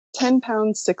 10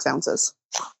 pounds, 6 ounces.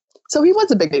 So he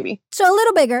was a big baby. So a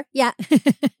little bigger. Yeah.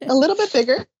 A little bit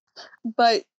bigger,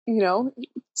 but,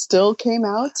 still came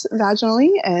out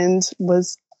vaginally and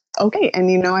was okay.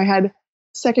 And, I had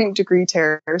 2nd degree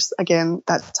tears again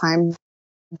that time.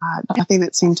 Nothing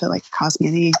that seemed to like cause me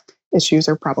any issues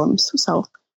or problems. So,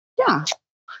 yeah.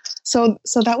 So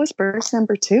that was birth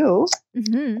number 2.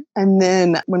 And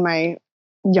then when my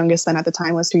youngest son at the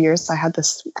time was 2 years, I had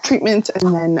this treatment.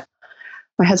 And then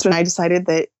my husband and I decided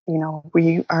that,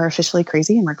 we are officially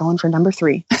crazy and we're going for number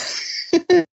 3.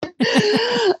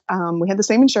 We had the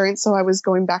same insurance. So I was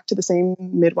going back to the same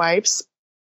midwives.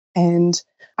 And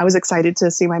I was excited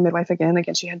to see my midwife again.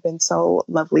 Again, she had been so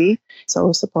lovely,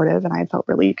 so supportive, and I felt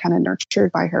really kind of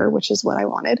nurtured by her, which is what I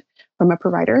wanted from a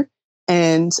provider.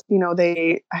 And,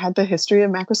 I had the history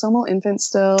of macrosomal infant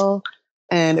still,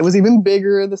 and it was even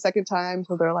bigger the second time.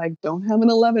 So they're like, don't have an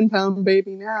 11-pound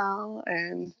baby now.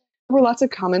 And there were lots of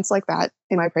comments like that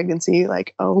in my pregnancy,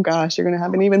 like, oh gosh, you're going to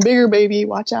have an even bigger baby.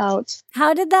 Watch out.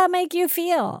 How did that make you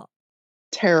feel?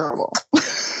 Terrible.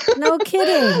 No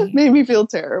kidding. Made me feel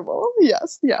terrible.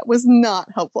 Yes. Yeah. It was not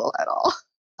helpful at all.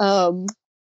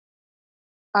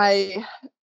 I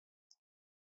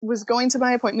was going to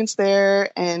my appointments there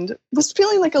and was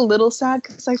feeling like a little sad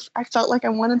because I felt like I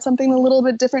wanted something a little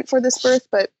bit different for this birth,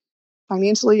 but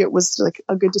financially it was like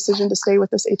a good decision to stay with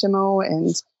this HMO,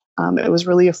 and it was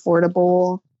really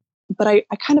affordable. But I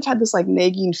kind of had this like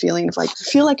nagging feeling of like, I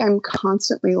feel like I'm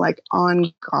constantly like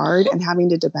on guard and having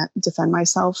to defend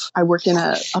myself. I work in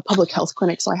a public health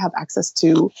clinic, so I have access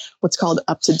to what's called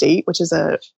UpToDate, which is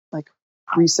a like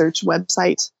research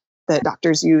website that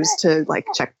doctors use to like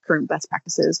check current best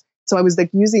practices. So I was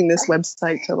like using this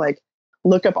website to like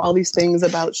look up all these things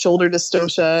about shoulder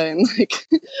dystocia and like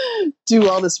do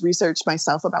all this research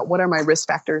myself about what are my risk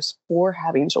factors for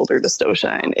having shoulder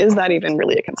dystocia, and is that even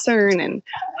really a concern, and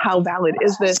how valid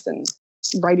is this, and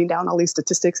writing down all these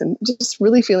statistics, and just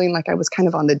really feeling like I was kind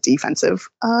of on the defensive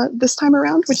this time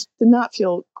around, which did not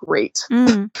feel great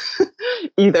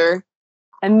either.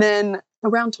 And then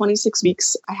around 26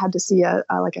 weeks, I had to see a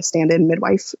stand-in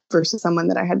midwife versus someone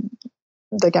that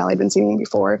the gal I'd been seeing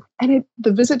before. And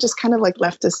the visit just kind of like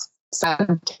left this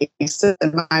sad taste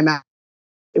in my mouth.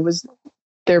 It was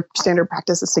their standard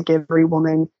practice is to give every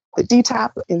woman a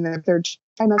DTaP in their third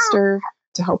trimester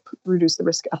to help reduce the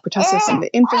risk of pertussis in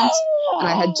the infant. And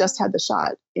I had just had the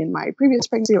shot in my previous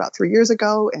pregnancy about 3 years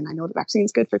ago. And I know the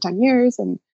vaccine's good for 10 years.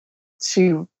 And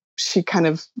she kind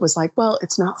of was like, well,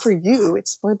 it's not for you,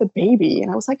 it's for the baby. And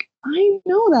I was like, I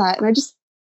know that. And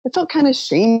it felt kind of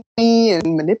shamey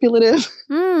and manipulative.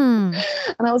 And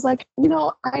I was like,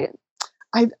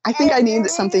 I think I need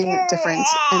something different.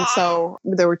 And so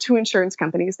there were 2 insurance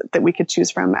companies that we could choose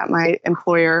from at my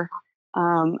employer.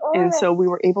 And so we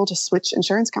were able to switch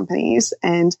insurance companies.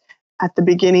 And at the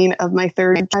beginning of my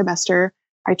third trimester,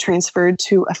 I transferred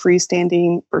to a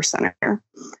freestanding birth center.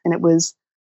 And it was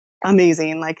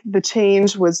amazing. Like the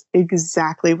change was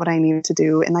exactly what I needed to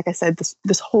do. And like I said,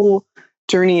 this whole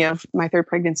journey of my third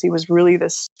pregnancy was really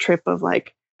this trip of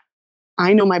like,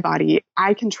 I know my body.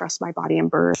 I can trust my body in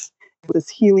birth. This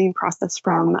healing process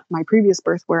from my previous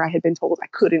birth where I had been told I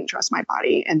couldn't trust my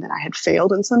body and that I had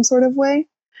failed in some sort of way.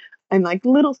 And like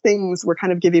little things were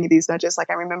kind of giving me these nudges. Like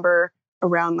I remember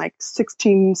around like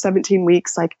 16, 17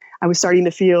 weeks, like I was starting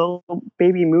to feel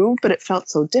baby move, but it felt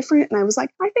so different. And I was like,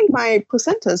 I think my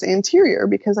placenta's anterior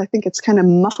because I think it's kind of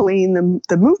muffling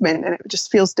the movement and it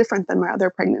just feels different than my other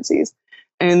pregnancies.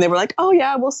 And they were like, oh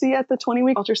yeah, we'll see at the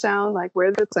 20-week ultrasound, like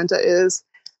where the placenta is.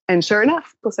 And sure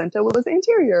enough, placenta was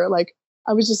anterior. Like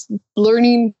I was just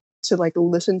learning to like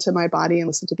listen to my body and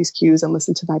listen to these cues and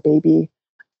listen to my baby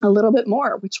a little bit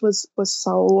more, which was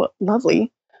so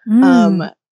lovely.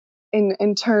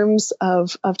 In terms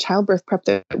of childbirth prep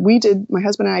that we did, my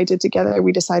husband and I did together,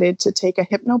 we decided to take a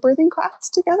hypnobirthing class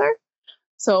together.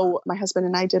 So my husband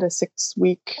and I did a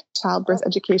 6-week childbirth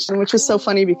education, which was so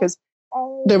funny because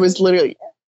there was literally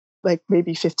like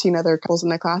maybe 15 other couples in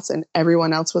the class and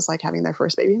everyone else was like having their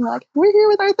first baby. And we're like, we're here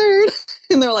with our third.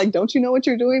 And they're like, don't you know what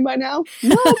you're doing by now?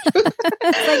 No.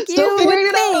 Like Still figuring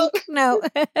it out.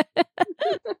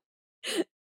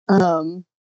 No.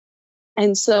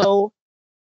 And so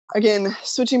again,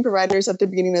 switching providers at the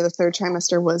beginning of the third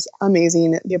trimester was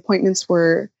amazing. The appointments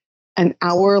were an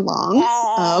hour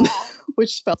long,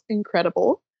 which felt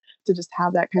incredible to just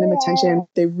have that kind of attention.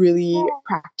 They really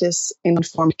practice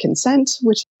informed consent,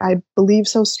 which I believe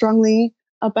so strongly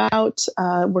about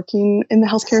working in the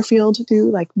healthcare field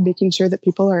too, like making sure that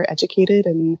people are educated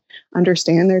and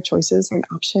understand their choices and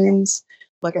options.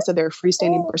 Like I said, they're a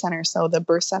freestanding birth center. So the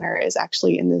birth center is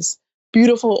actually in this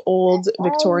beautiful old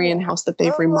Victorian house that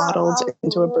they've remodeled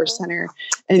into a birth center.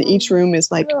 And each room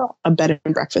is like a bed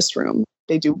and breakfast room.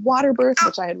 They do water birth,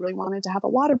 which I had really wanted to have a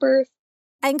water birth.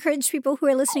 I encourage people who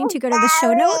are listening to go to the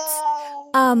show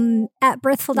notes at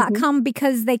birthful.com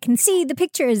because they can see the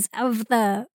pictures of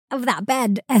that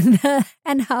bed and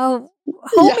how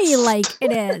homey-like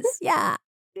it is. Yeah.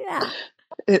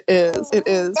 It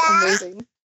is amazing.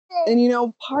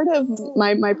 And, part of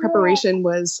my preparation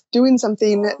was doing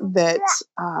something that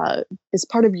is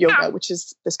part of yoga, which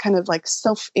is this kind of like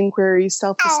self-inquiry,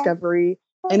 self-discovery,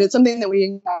 And it's something that we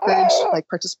encourage like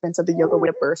participants of the Yoga Way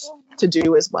of Birth to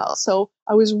do as well. So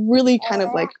I was really kind of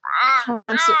like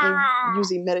constantly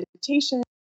using meditation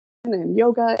and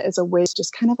yoga as a way to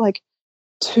just kind of like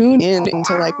tune in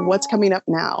into like what's coming up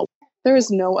now. There is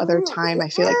no other time I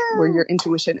feel like where your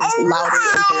intuition is louder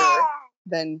and clearer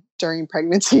than during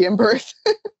pregnancy and birth.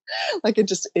 Like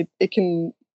it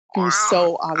can be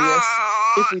so obvious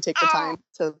if we take the time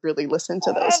to really listen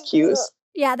to those cues.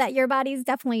 Yeah, that your body's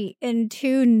definitely in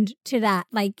tuned to that,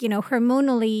 like,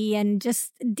 hormonally and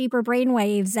just deeper brain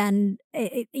waves, and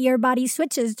your body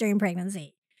switches during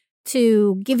pregnancy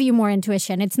to give you more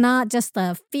intuition. It's not just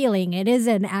a feeling. It is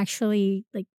an actually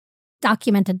like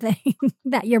documented thing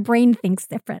that your brain thinks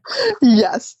different.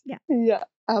 Yes. Yeah. Yeah,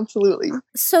 absolutely.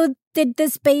 So did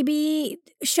this baby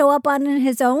show up on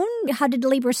his own? How did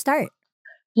labor start?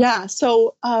 Yeah.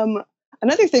 So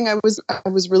another thing I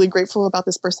was really grateful about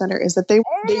this birth center is that they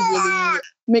really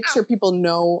make sure people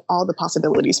know all the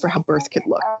possibilities for how birth could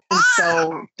look. And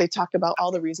so they talked about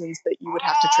all the reasons that you would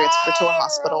have to transfer to a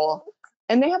hospital.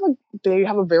 And they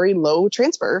have a very low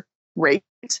transfer rate,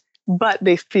 but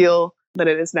they feel that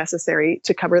it is necessary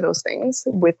to cover those things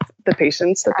with the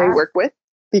patients that they work with,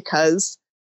 because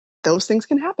those things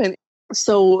can happen.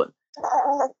 So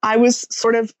I was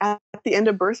sort of at the end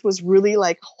of birth was really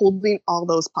like holding all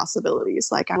those possibilities.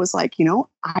 Like I was like,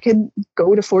 I could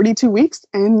go to 42 weeks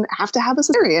and have to have a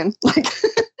cesarean, like,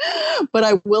 but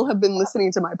I will have been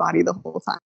listening to my body the whole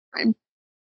time.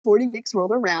 40 weeks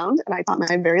rolled around and I taught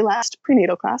my very last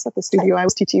prenatal class at the studio I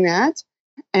was teaching at.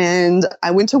 And I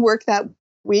went to work that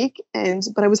week,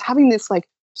 but I was having this like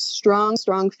strong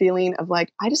feeling of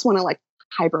like, I just want to like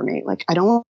hibernate. Like, I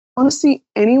don't want to see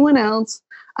anyone else.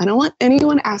 I don't want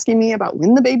anyone asking me about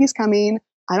when the baby's coming.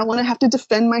 I don't want to have to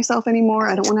defend myself anymore.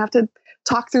 I don't want to have to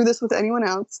talk through this with anyone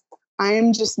else. I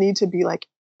just need to be like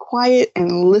quiet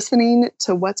and listening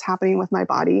to what's happening with my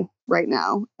body right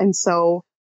now. And so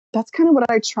that's kind of what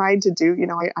I tried to do.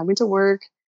 I went to work,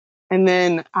 and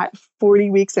then at 40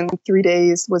 weeks and 3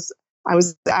 days I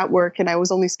was at work, and I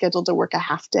was only scheduled to work a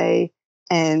half day.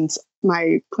 And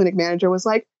my clinic manager was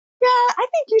like, yeah, I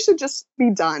think you should just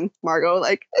be done, Margot.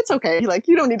 Like, it's okay. Like,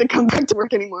 you don't need to come back to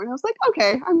work anymore. And I was like,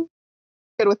 okay, I'm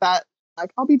good with that.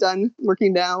 Like, I'll be done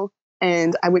working now.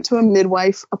 And I went to a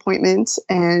midwife appointment.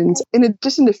 And in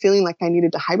addition to feeling like I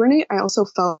needed to hibernate, I also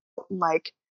felt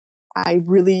like I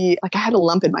had a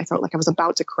lump in my throat, like I was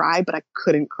about to cry, but I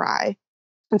couldn't cry.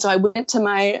 And so I went to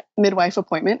my midwife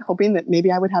appointment, hoping that maybe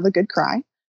I would have a good cry.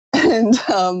 And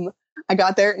I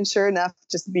got there, and sure enough,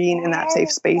 just being in that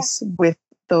safe space with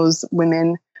those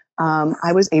women,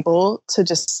 I was able to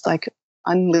just like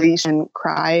unleash and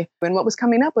cry. And what was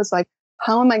coming up was like,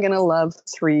 how am I going to love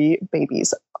 3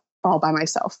 babies all by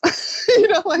myself?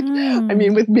 I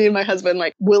mean, with me and my husband,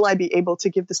 like, will I be able to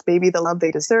give this baby the love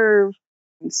they deserve?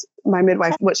 And my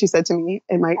midwife, what she said to me,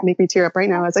 it might make me tear up right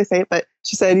now as I say it, but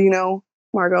she said,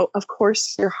 Margot, of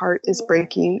course your heart is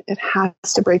breaking. It has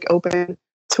to break open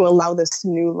to allow this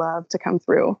new love to come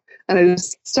through. And I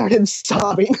just started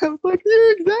sobbing. I was like,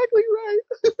 you're exactly right.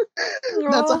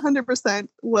 That's 100%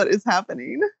 what is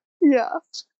happening. Yeah.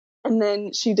 And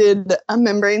then she did a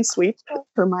membrane sweep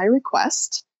for my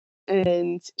request.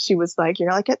 And she was like,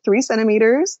 you're like at 3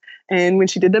 centimeters. And when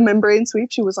she did the membrane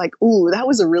sweep, she was like, ooh, that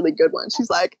was a really good one. She's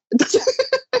like,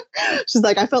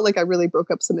 I felt like I really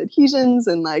broke up some adhesions,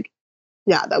 and like,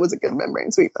 yeah, that was a good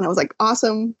membrane sweep. And I was like,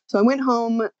 awesome. So I went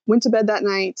home, went to bed that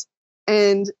night,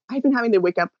 and I'd been having to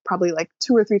wake up probably like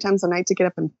 2 or 3 times a night to get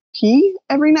up and pee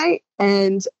every night.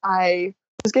 And I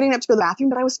was getting up to go to the bathroom,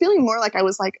 but I was feeling more like I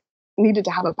was like, needed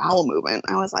to have a bowel movement.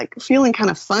 I was like feeling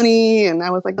kind of funny. And I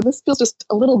was like, this feels just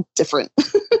a little different.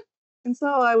 And so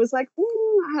I was like,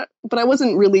 but I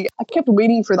wasn't really, I kept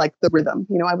waiting for like the rhythm,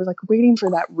 I was like waiting for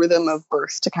that rhythm of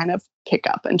birth to kind of pick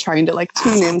up, and trying to like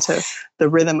tune into the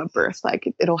rhythm of birth.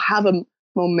 Like it'll have a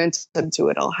momentum to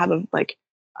it. It'll have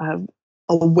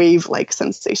a wave-like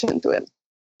sensation to it.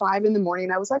 5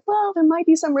 a.m, I was like, well, there might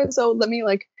be some rhythm. So let me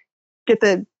like get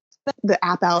the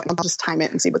app out and I'll just time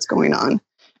it and see what's going on.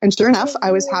 And sure enough,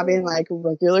 I was having like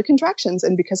regular contractions.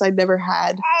 And because I'd never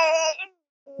had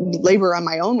labor on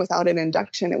my own without an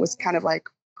induction, it was kind of like,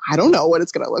 I don't know what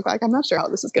it's going to look like. I'm not sure how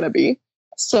this is going to be.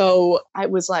 So I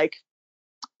was like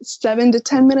 7 to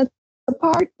 10 minutes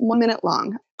apart, 1 minute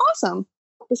long. Awesome.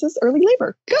 This is early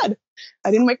labor. Good.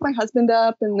 I didn't wake my husband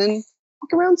up. And then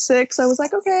like around 6, I was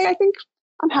like, okay, I think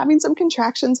I'm having some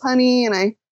contractions, honey. And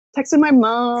I texted my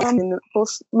mom, and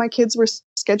both my kids were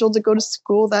scheduled to go to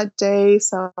school that day.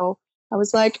 So I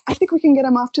was like, I think we can get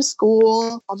them off to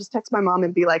school. I'll just text my mom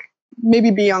and be like,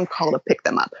 maybe be on call to pick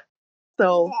them up.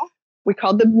 So we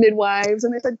called the midwives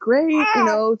and they said, great,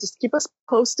 just keep us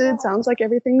posted. Sounds like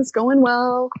everything's going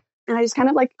well. And I just kind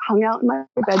of like hung out in my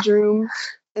bedroom.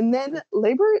 And then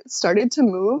labor started to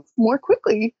move more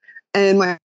quickly. And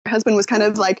my husband was kind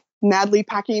of like madly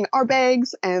packing our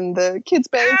bags and the kids'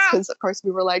 bags because, of course,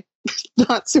 we were like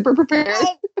not super prepared.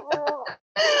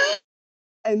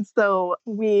 And so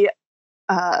we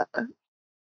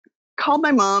called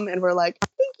my mom and we're like, I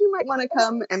think you might want to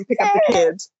come and pick up the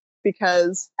kids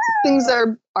because things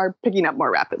are picking up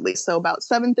more rapidly. So about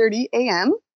 7:30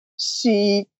 a.m.,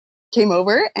 she came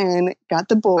over and got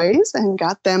the boys and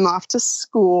got them off to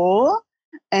school.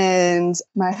 And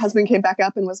my husband came back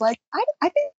up and was like, I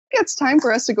think it's time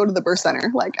for us to go to the birth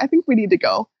center. Like, I think we need to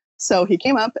go. So he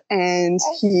came up and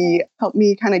he helped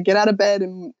me kind of get out of bed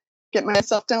and get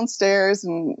myself downstairs.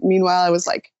 And meanwhile, I was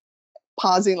like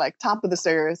pausing, like top of the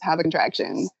stairs, have a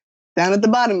contraction. Down at the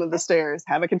bottom of the stairs,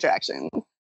 have a contraction.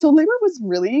 So labor was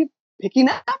really picking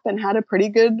up and had a pretty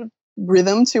good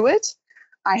rhythm to it.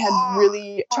 I had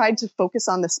really tried to focus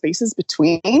on the spaces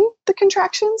between the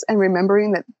contractions and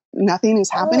remembering that nothing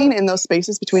is happening in those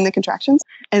spaces between the contractions.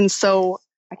 And so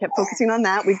I kept focusing on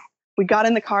that. We got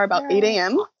in the car about 8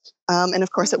 a.m. And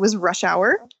of course it was rush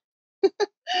hour.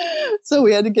 So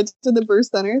we had to get to the birth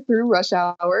center through rush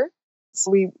hour. So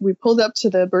we pulled up to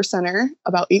the birth center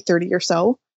about 8:30 or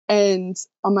so. And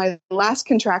on my last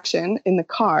contraction in the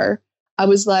car, I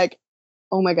was like,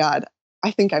 oh my God,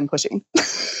 I think I'm pushing.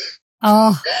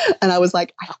 Oh. And I was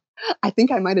like, I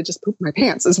think I might have just pooped my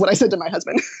pants, is what I said to my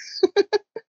husband.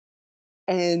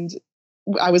 And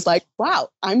I was like, wow,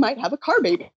 I might have a car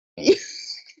baby.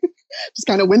 Just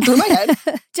kind of went through my head.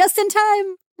 Just in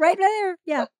time, right there.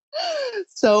 Yeah.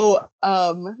 So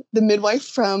the midwife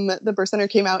from the birth center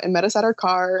came out and met us at our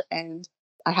car. And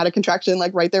I had a contraction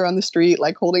like right there on the street,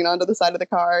 like holding onto the side of the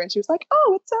car. And she was like,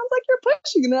 oh, it sounds like you're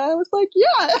pushing. And I was like, yeah,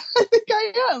 I think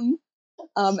I am.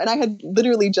 And I had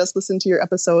literally just listened to your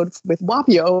episode with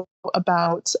Wapio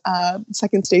about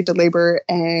second stage of labor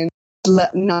and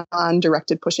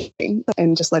non-directed pushing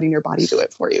and just letting your body do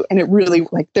it for you. And it really,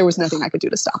 like, there was nothing I could do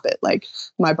to stop it. Like,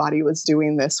 my body was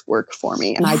doing this work for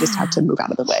me and I just had to move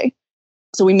out of the way.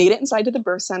 So we made it inside to the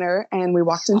birth center and we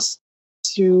walked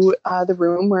into the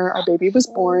room where our baby was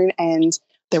born, and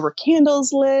there were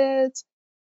candles lit.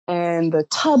 And the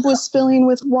tub was filling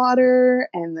with water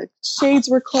and the shades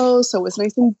were closed. So it was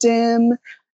nice and dim.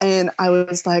 And I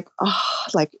was like, oh,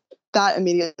 like that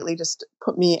immediately just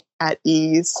put me at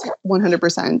ease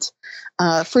 100%.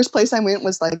 First place I went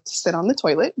was like to sit on the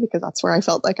toilet because that's where I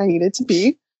felt like I needed to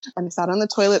be. And I sat on the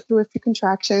toilet through a few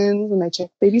contractions and I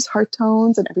checked baby's heart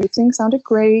tones and everything sounded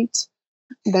great.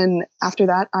 Then after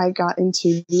that, I got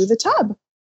into the tub.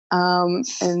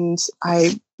 And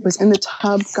I was in the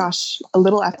tub, a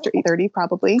little after 8:30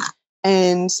 probably.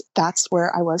 And that's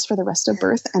where I was for the rest of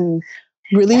birth. And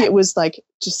really, it was like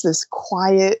just this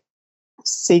quiet,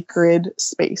 sacred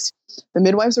space. The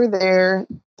midwives were there.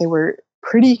 They were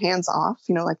pretty hands off,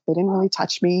 like they didn't really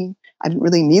touch me. I didn't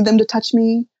really need them to touch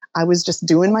me. I was just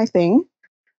doing my thing.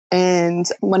 And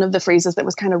one of the phrases that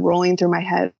was kind of rolling through my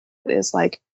head is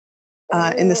like,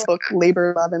 in this book,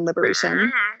 Labor, Love, and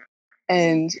Liberation.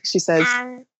 And she says,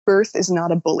 birth is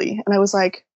not a bully. And I was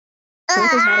like,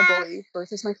 birth is not a bully.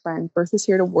 Birth is my friend. Birth is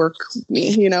here to work with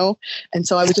me, And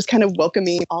so I was just kind of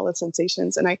welcoming all the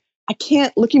sensations. And I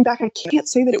can't, looking back, I can't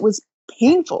say that it was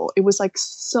painful. It was like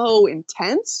so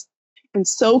intense and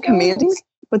so commanding.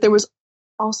 But there was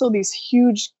also these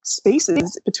huge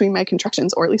spaces between my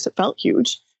contractions, or at least it felt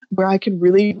huge, where I could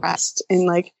really rest and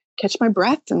like catch my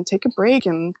breath and take a break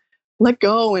and let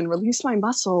go and release my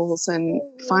muscles and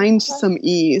find some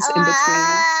ease in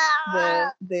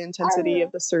between the intensity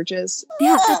of the surges.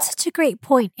 Yeah, that's such a great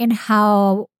point in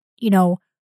how,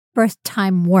 birth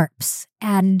time warps,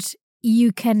 and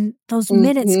those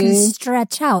minutes can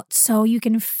stretch out so you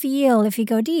can feel, if you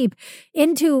go deep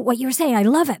into what you were saying. I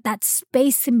love it, that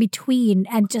space in between,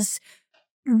 and just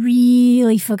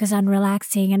really focus on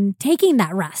relaxing and taking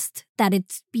that rest that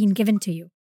it's being given to you.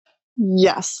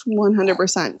 Yes,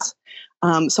 100%.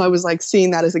 So I was like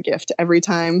seeing that as a gift every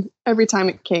time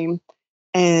it came.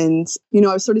 And,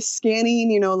 I was sort of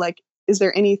scanning, like, is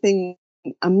there anything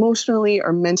emotionally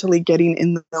or mentally getting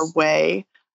in the way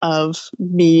of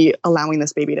me allowing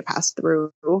this baby to pass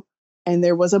through? And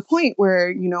there was a point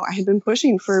where, I had been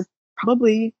pushing for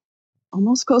probably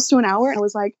almost close to an hour. And I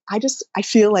was like, I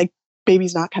feel like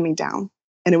baby's not coming down.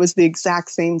 And it was the exact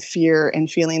same fear and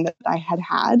feeling that I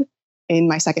had in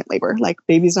my second labor. Like,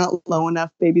 baby's not low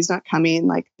enough, baby's not coming,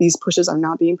 like these pushes are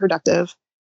not being productive.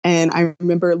 And I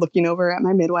remember looking over at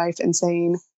my midwife and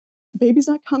saying, baby's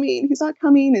not coming, he's not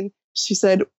coming. And she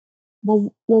said,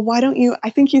 why don't you, I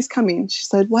think he's coming. She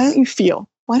said, why don't you feel?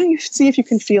 Why don't you see if you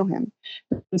can feel him?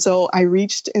 And so I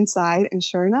reached inside, and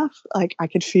sure enough, like I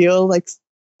could feel like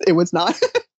it was not,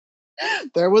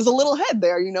 there was a little head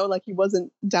there, like he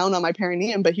wasn't down on my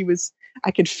perineum, but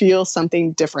I could feel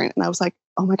something different. And I was like,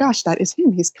 oh my gosh, that is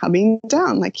him. He's coming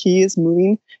down. Like he is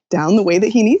moving down the way that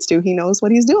he needs to. He knows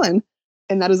what he's doing.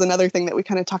 And that is another thing that we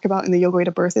kind of talk about in the Yoga Way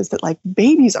to Birth, is that like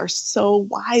babies are so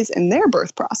wise in their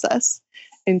birth process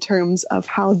in terms of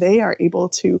how they are able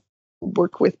to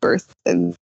work with birth.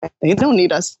 And they don't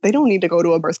need us. They don't need to go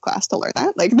to a birth class to learn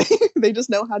that. Like they just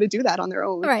know how to do that on their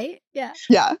own. Right. Yeah.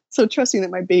 Yeah. So trusting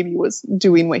that my baby was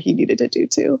doing what he needed to do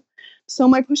too. So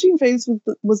my pushing phase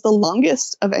was the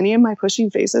longest of any of my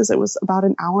pushing phases. It was about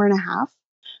an hour and a half.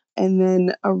 And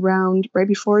then around right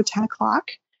before 10 o'clock.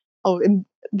 Oh, and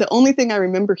the only thing I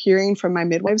remember hearing from my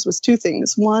midwives was two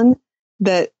things.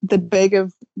 That the bag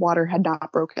of water had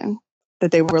not broken.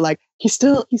 That they were like,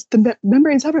 the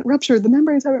membranes haven't ruptured. The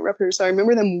membranes haven't ruptured. So I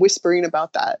remember them whispering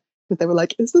about that they were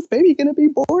like, is this baby going to be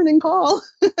born in call?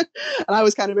 And I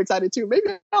was kind of excited too. Maybe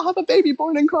I'll have a baby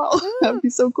born in call. That would be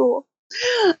so cool.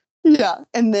 Yeah.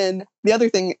 And then the other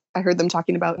thing I heard them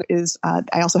talking about is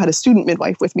I also had a student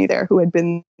midwife with me there who had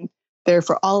been there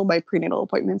for all of my prenatal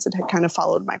appointments and had kind of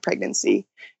followed my pregnancy.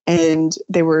 And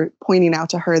they were pointing out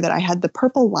to her that I had the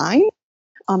purple line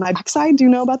on my backside. Do you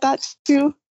know about that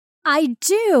too? I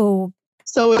do.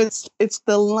 So it's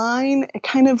the line. It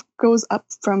kind of goes up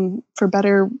from, for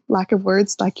better lack of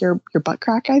words, like your butt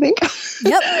crack, I think.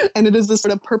 Yep. And it is this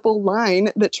sort of purple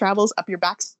line that travels up your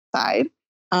backside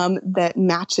that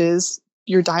matches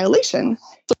your dilation.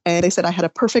 And they said I had a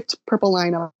perfect purple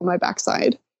line on my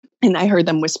backside. And I heard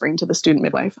them whispering to the student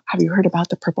midwife, have you heard about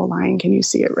the purple line? Can you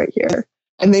see it right here?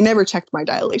 And they never checked my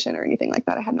dilation or anything like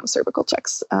that. I had no cervical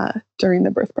checks during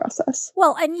the birth process.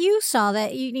 Well, and you saw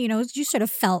that, you sort of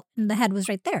felt and the head was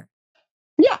right there.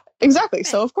 Yeah, exactly. Right.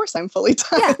 So of course I'm fully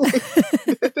dilated.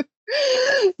 Yeah.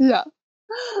 Yeah.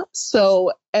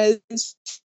 So as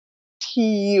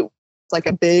he, like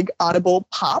a big audible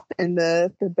pop and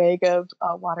the bag of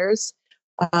waters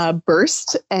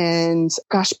burst. And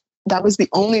gosh, that was the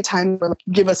only time where like,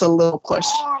 give us a little push.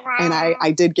 And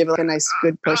I did give like a nice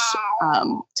good push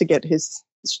to get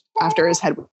after his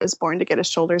head was born, to get his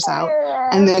shoulders out.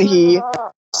 And then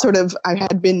I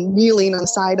had been kneeling on the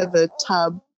side of the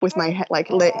tub with my head,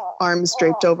 arms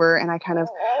draped over, and I kind of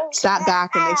sat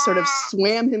back and they sort of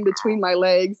swam him between my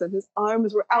legs and his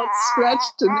arms were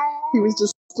outstretched and he was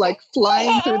just like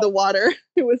flying through the water.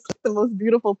 It was the most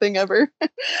beautiful thing ever.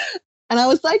 And I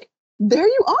was like, there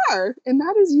you are. And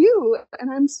that is you.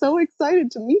 And I'm so excited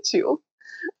to meet you.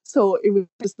 So it was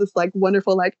just this like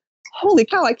wonderful, like, holy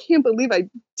cow, I can't believe I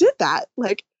did that.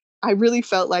 Like, I really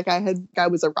felt like I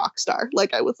was a rock star.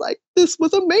 Like, I was like, this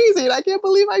was amazing. I can't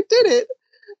believe I did it.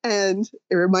 And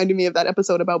it reminded me of that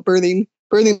episode about birthing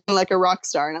like a rock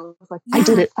star. And I was like, yeah. I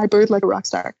did it. I birthed like a rock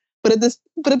star. But at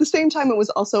the same time, it was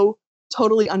also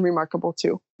totally unremarkable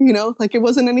too. Like it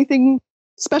wasn't anything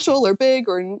special or big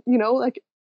or, like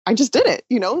I just did it,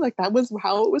 like that was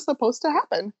how it was supposed to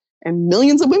happen. And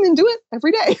millions of women do it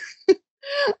every day.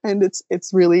 And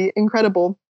it's really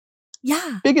incredible.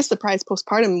 Yeah. Biggest surprise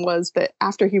postpartum was that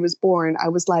after he was born, I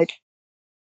was like,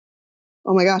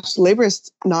 oh my gosh, labor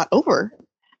is not over.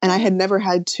 And I had never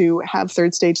had to have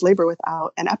third stage labor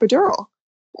without an epidural.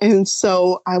 And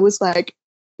so I was like,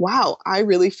 wow, I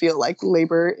really feel like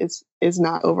labor is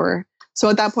not over. So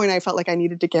at that point, I felt like I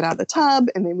needed to get out of the tub,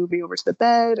 and they moved me over to the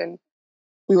bed, and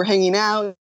we were hanging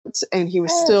out, and he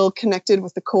was still connected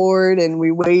with the cord, and we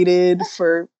waited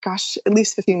for, at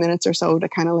least 15 minutes or so to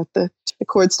kind of let the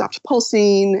cord stop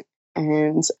pulsing.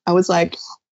 And I was like,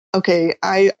 okay,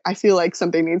 I feel like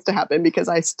something needs to happen because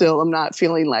I still am not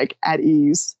feeling like at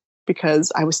ease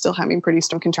because I was still having pretty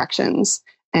strong contractions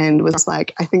and was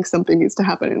like, I think something needs to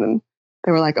happen. And then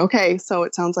they were like, okay, so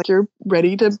it sounds like you're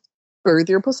ready to birth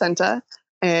your placenta.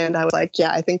 And I was like,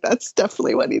 yeah, I think that's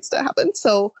definitely what needs to happen.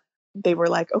 So they were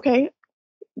like, okay,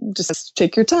 just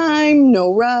take your time,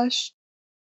 no rush.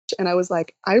 And I was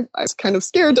like, I was kind of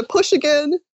scared to push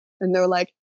again. And they were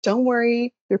like, don't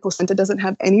worry, your placenta doesn't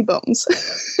have any bones.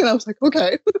 And I was like,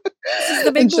 okay.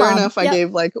 And sure enough, I gave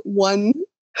like one,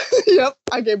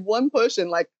 I gave one push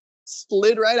and like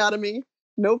slid right out of me.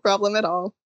 No problem at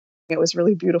all. It was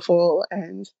really beautiful.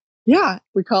 And yeah,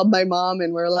 we called my mom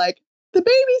and we're like, the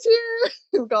baby's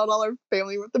here. We called all our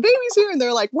family, the baby's here. And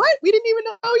they're like, what? We didn't even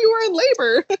know you were in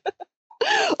labor.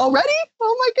 Already?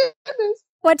 Oh my goodness.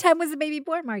 What time was the baby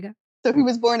born, Marga? So he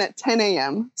was born at 10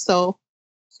 a.m. So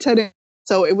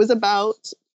it was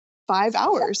about 5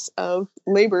 hours of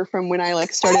labor from when I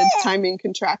like started timing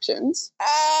contractions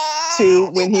to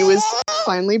when he was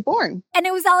finally born. And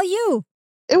it was all you.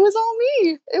 It was all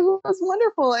me. It was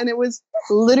wonderful. And it was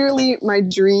literally my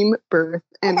dream birth.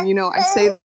 And, you know, I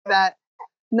say that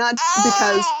not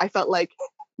because I felt like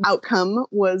outcome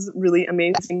was really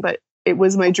amazing, but it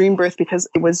was my dream birth because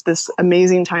it was this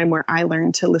amazing time where I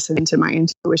learned to listen to my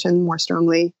intuition more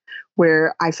strongly,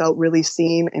 where I felt really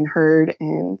seen and heard,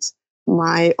 and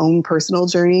my own personal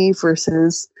journey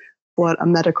versus what a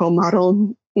medical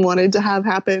model wanted to have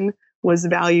happen was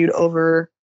valued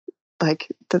over like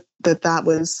that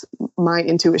was my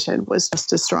intuition was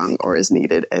just as strong or as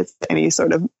needed as any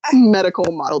sort of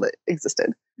medical model that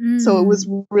existed. So it was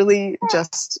really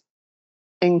just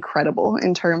incredible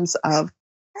in terms of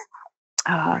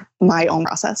my own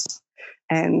process.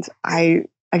 And I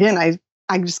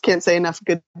just can't say enough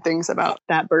good things about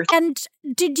that birth. And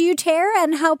did you tear,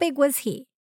 and how big was he?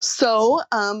 So,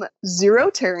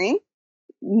 0 tearing,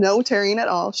 no tearing at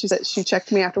all. She said, she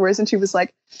checked me afterwards and she was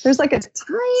like, there's like a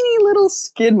tiny little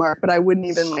skid mark, but I wouldn't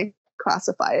even like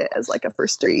classify it as like a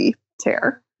first degree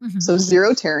tear. So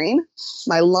 0 tearing,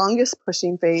 my longest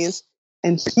pushing phase.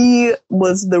 And he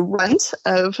was the runt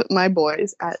of my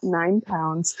boys at 9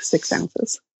 pounds, 6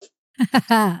 ounces.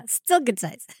 Still good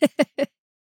size.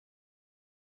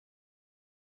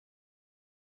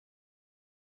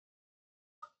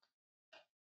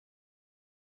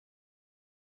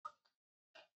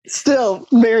 Still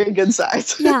very good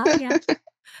size. Yeah.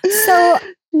 So,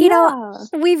 you know,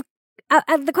 we've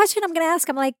the question I'm going to ask,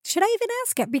 I'm like, should I even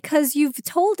ask it? Because you've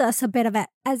told us a bit of it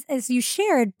as you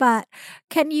shared, but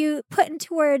can you put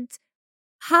into words,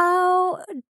 how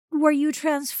were you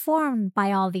transformed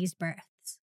by all these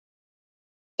births?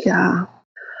 Yeah.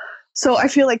 So I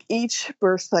feel like each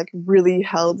birth like really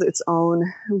held its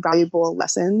own valuable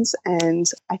lessons. And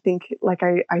I think, like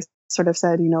I sort of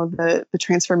said, you know, the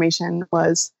transformation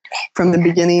was from the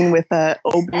beginning with a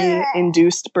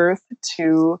OB-induced birth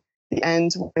to the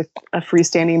end with a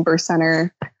freestanding birth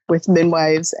center with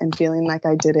midwives and feeling like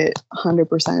I did it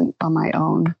 100% on my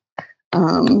own.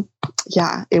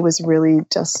 It was really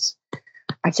just,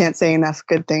 I can't say enough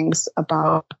good things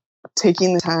about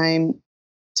taking the time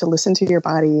to listen to your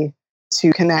body,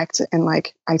 to connect. And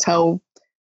like I told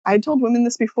women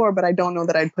this before, but I don't know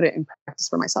that I'd put it in practice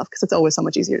for myself because it's always so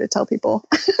much easier to tell people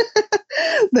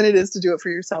than it is to do it for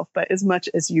yourself. But as much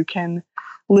as you can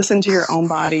listen to your own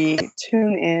body,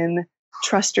 tune in,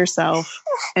 trust yourself,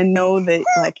 and know that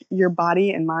like your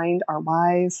body and mind are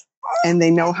wise and they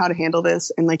know how to handle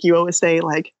this. And like you always say,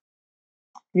 like,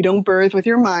 you don't birth with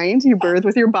your mind, you birth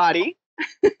with your body.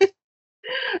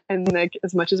 And like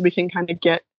as much as we can kind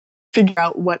of figure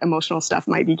out what emotional stuff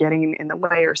might be getting in the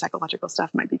way or psychological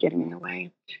stuff might be getting in the way,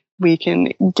 we can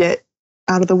get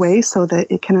out of the way so that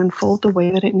it can unfold the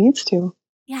way that it needs to.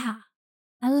 Yeah.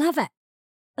 I love it.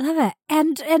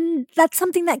 And that's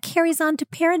something that carries on to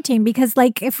parenting, because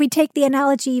like if we take the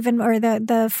analogy even, or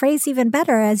the phrase even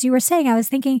better, as you were saying, I was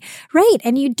thinking, right.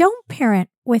 And you don't parent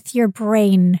with your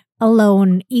brain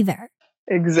alone either.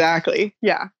 Exactly.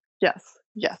 Yeah. Yes.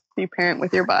 You parent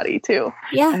with your body too.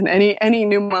 Yeah. And any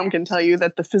new mom can tell you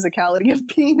that the physicality of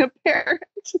being a parent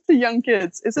to young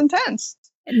kids is intense.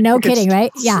 No kidding,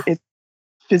 right? Yeah. It's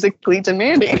physically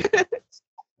demanding.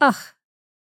 Ugh.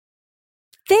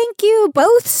 Thank you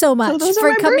both so much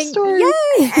for coming.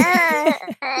 Yay!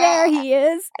 There he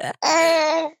is.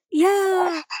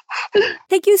 Yeah.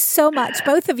 Thank you so much,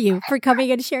 both of you, for coming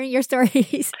and sharing your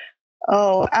stories.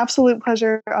 Oh, absolute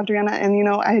pleasure, Adriana. And, you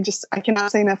know, I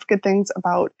cannot say enough good things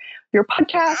about your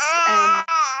podcast and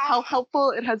how helpful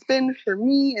it has been for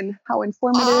me and how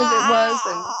informative it was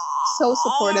and so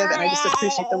supportive. And I just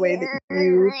appreciate the way that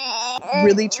you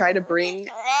really try to bring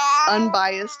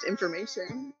unbiased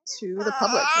information to the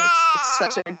public. Like, it's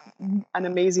such an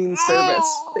amazing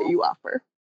service that you offer.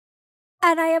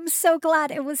 And I am so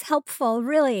glad it was helpful.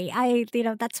 Really.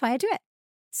 That's why I do it.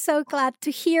 So glad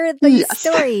to hear these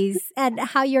stories and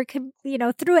how you're,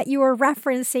 through it, you were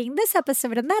referencing this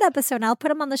episode and that episode. And I'll put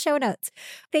them on the show notes.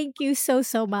 Thank you so,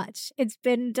 so much. It's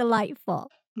been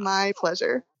delightful. My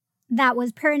pleasure. That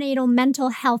was perinatal mental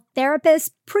health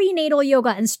therapist, prenatal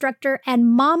yoga instructor,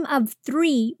 and mom of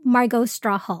 3, Margot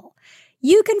Strawhall.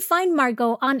 You can find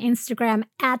Margot on Instagram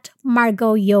at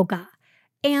Margot Yoga.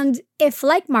 And if,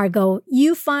 like Margot,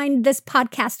 you find this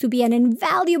podcast to be an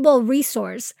invaluable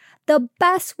resource, the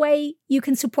best way you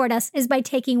can support us is by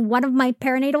taking one of my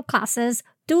perinatal classes,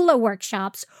 doula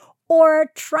workshops, or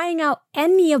trying out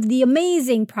any of the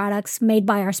amazing products made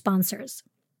by our sponsors.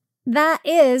 That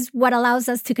is what allows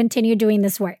us to continue doing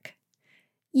this work.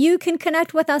 You can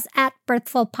connect with us at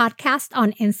Birthful Podcast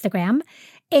on Instagram.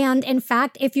 And in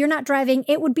fact, if you're not driving,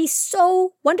 it would be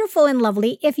so wonderful and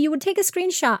lovely if you would take a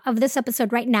screenshot of this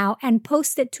episode right now and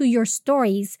post it to your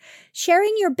stories,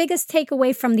 sharing your biggest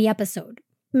takeaway from the episode.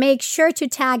 Make sure to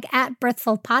tag at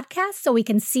Birthful Podcast so we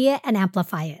can see it and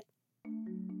amplify it.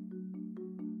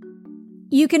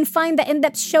 You can find the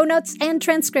in-depth show notes and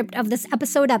transcript of this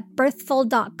episode at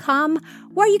birthful.com,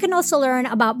 where you can also learn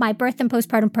about my birth and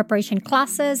postpartum preparation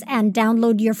classes and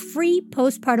download your free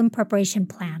postpartum preparation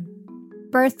plan.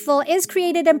 Birthful is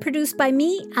created and produced by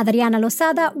me, Adriana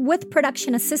Lozada, with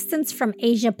production assistance from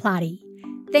Asia Plati.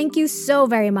 Thank you so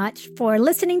very much for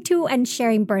listening to and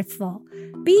sharing Birthful.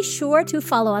 Be sure to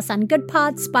follow us on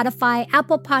GoodPod, Spotify,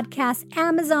 Apple Podcasts,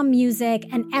 Amazon Music,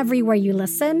 and everywhere you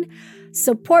listen.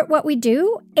 Support what we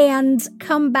do and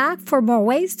come back for more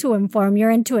ways to inform your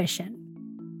intuition.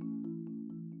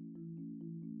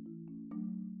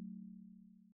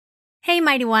 Hey,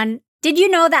 Mighty One. Did you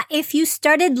know that if you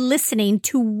started listening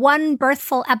to one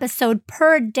Birthful episode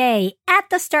per day at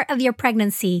the start of your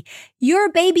pregnancy, your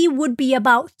baby would be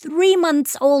about 3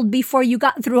 months old before you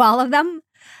got through all of them?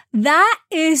 That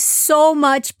is so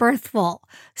much Birthful.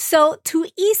 So to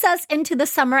ease us into the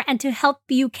summer and to help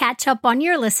you catch up on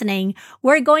your listening,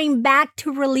 we're going back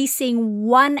to releasing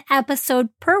 1 episode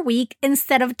per week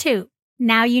instead of 2.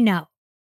 Now you know.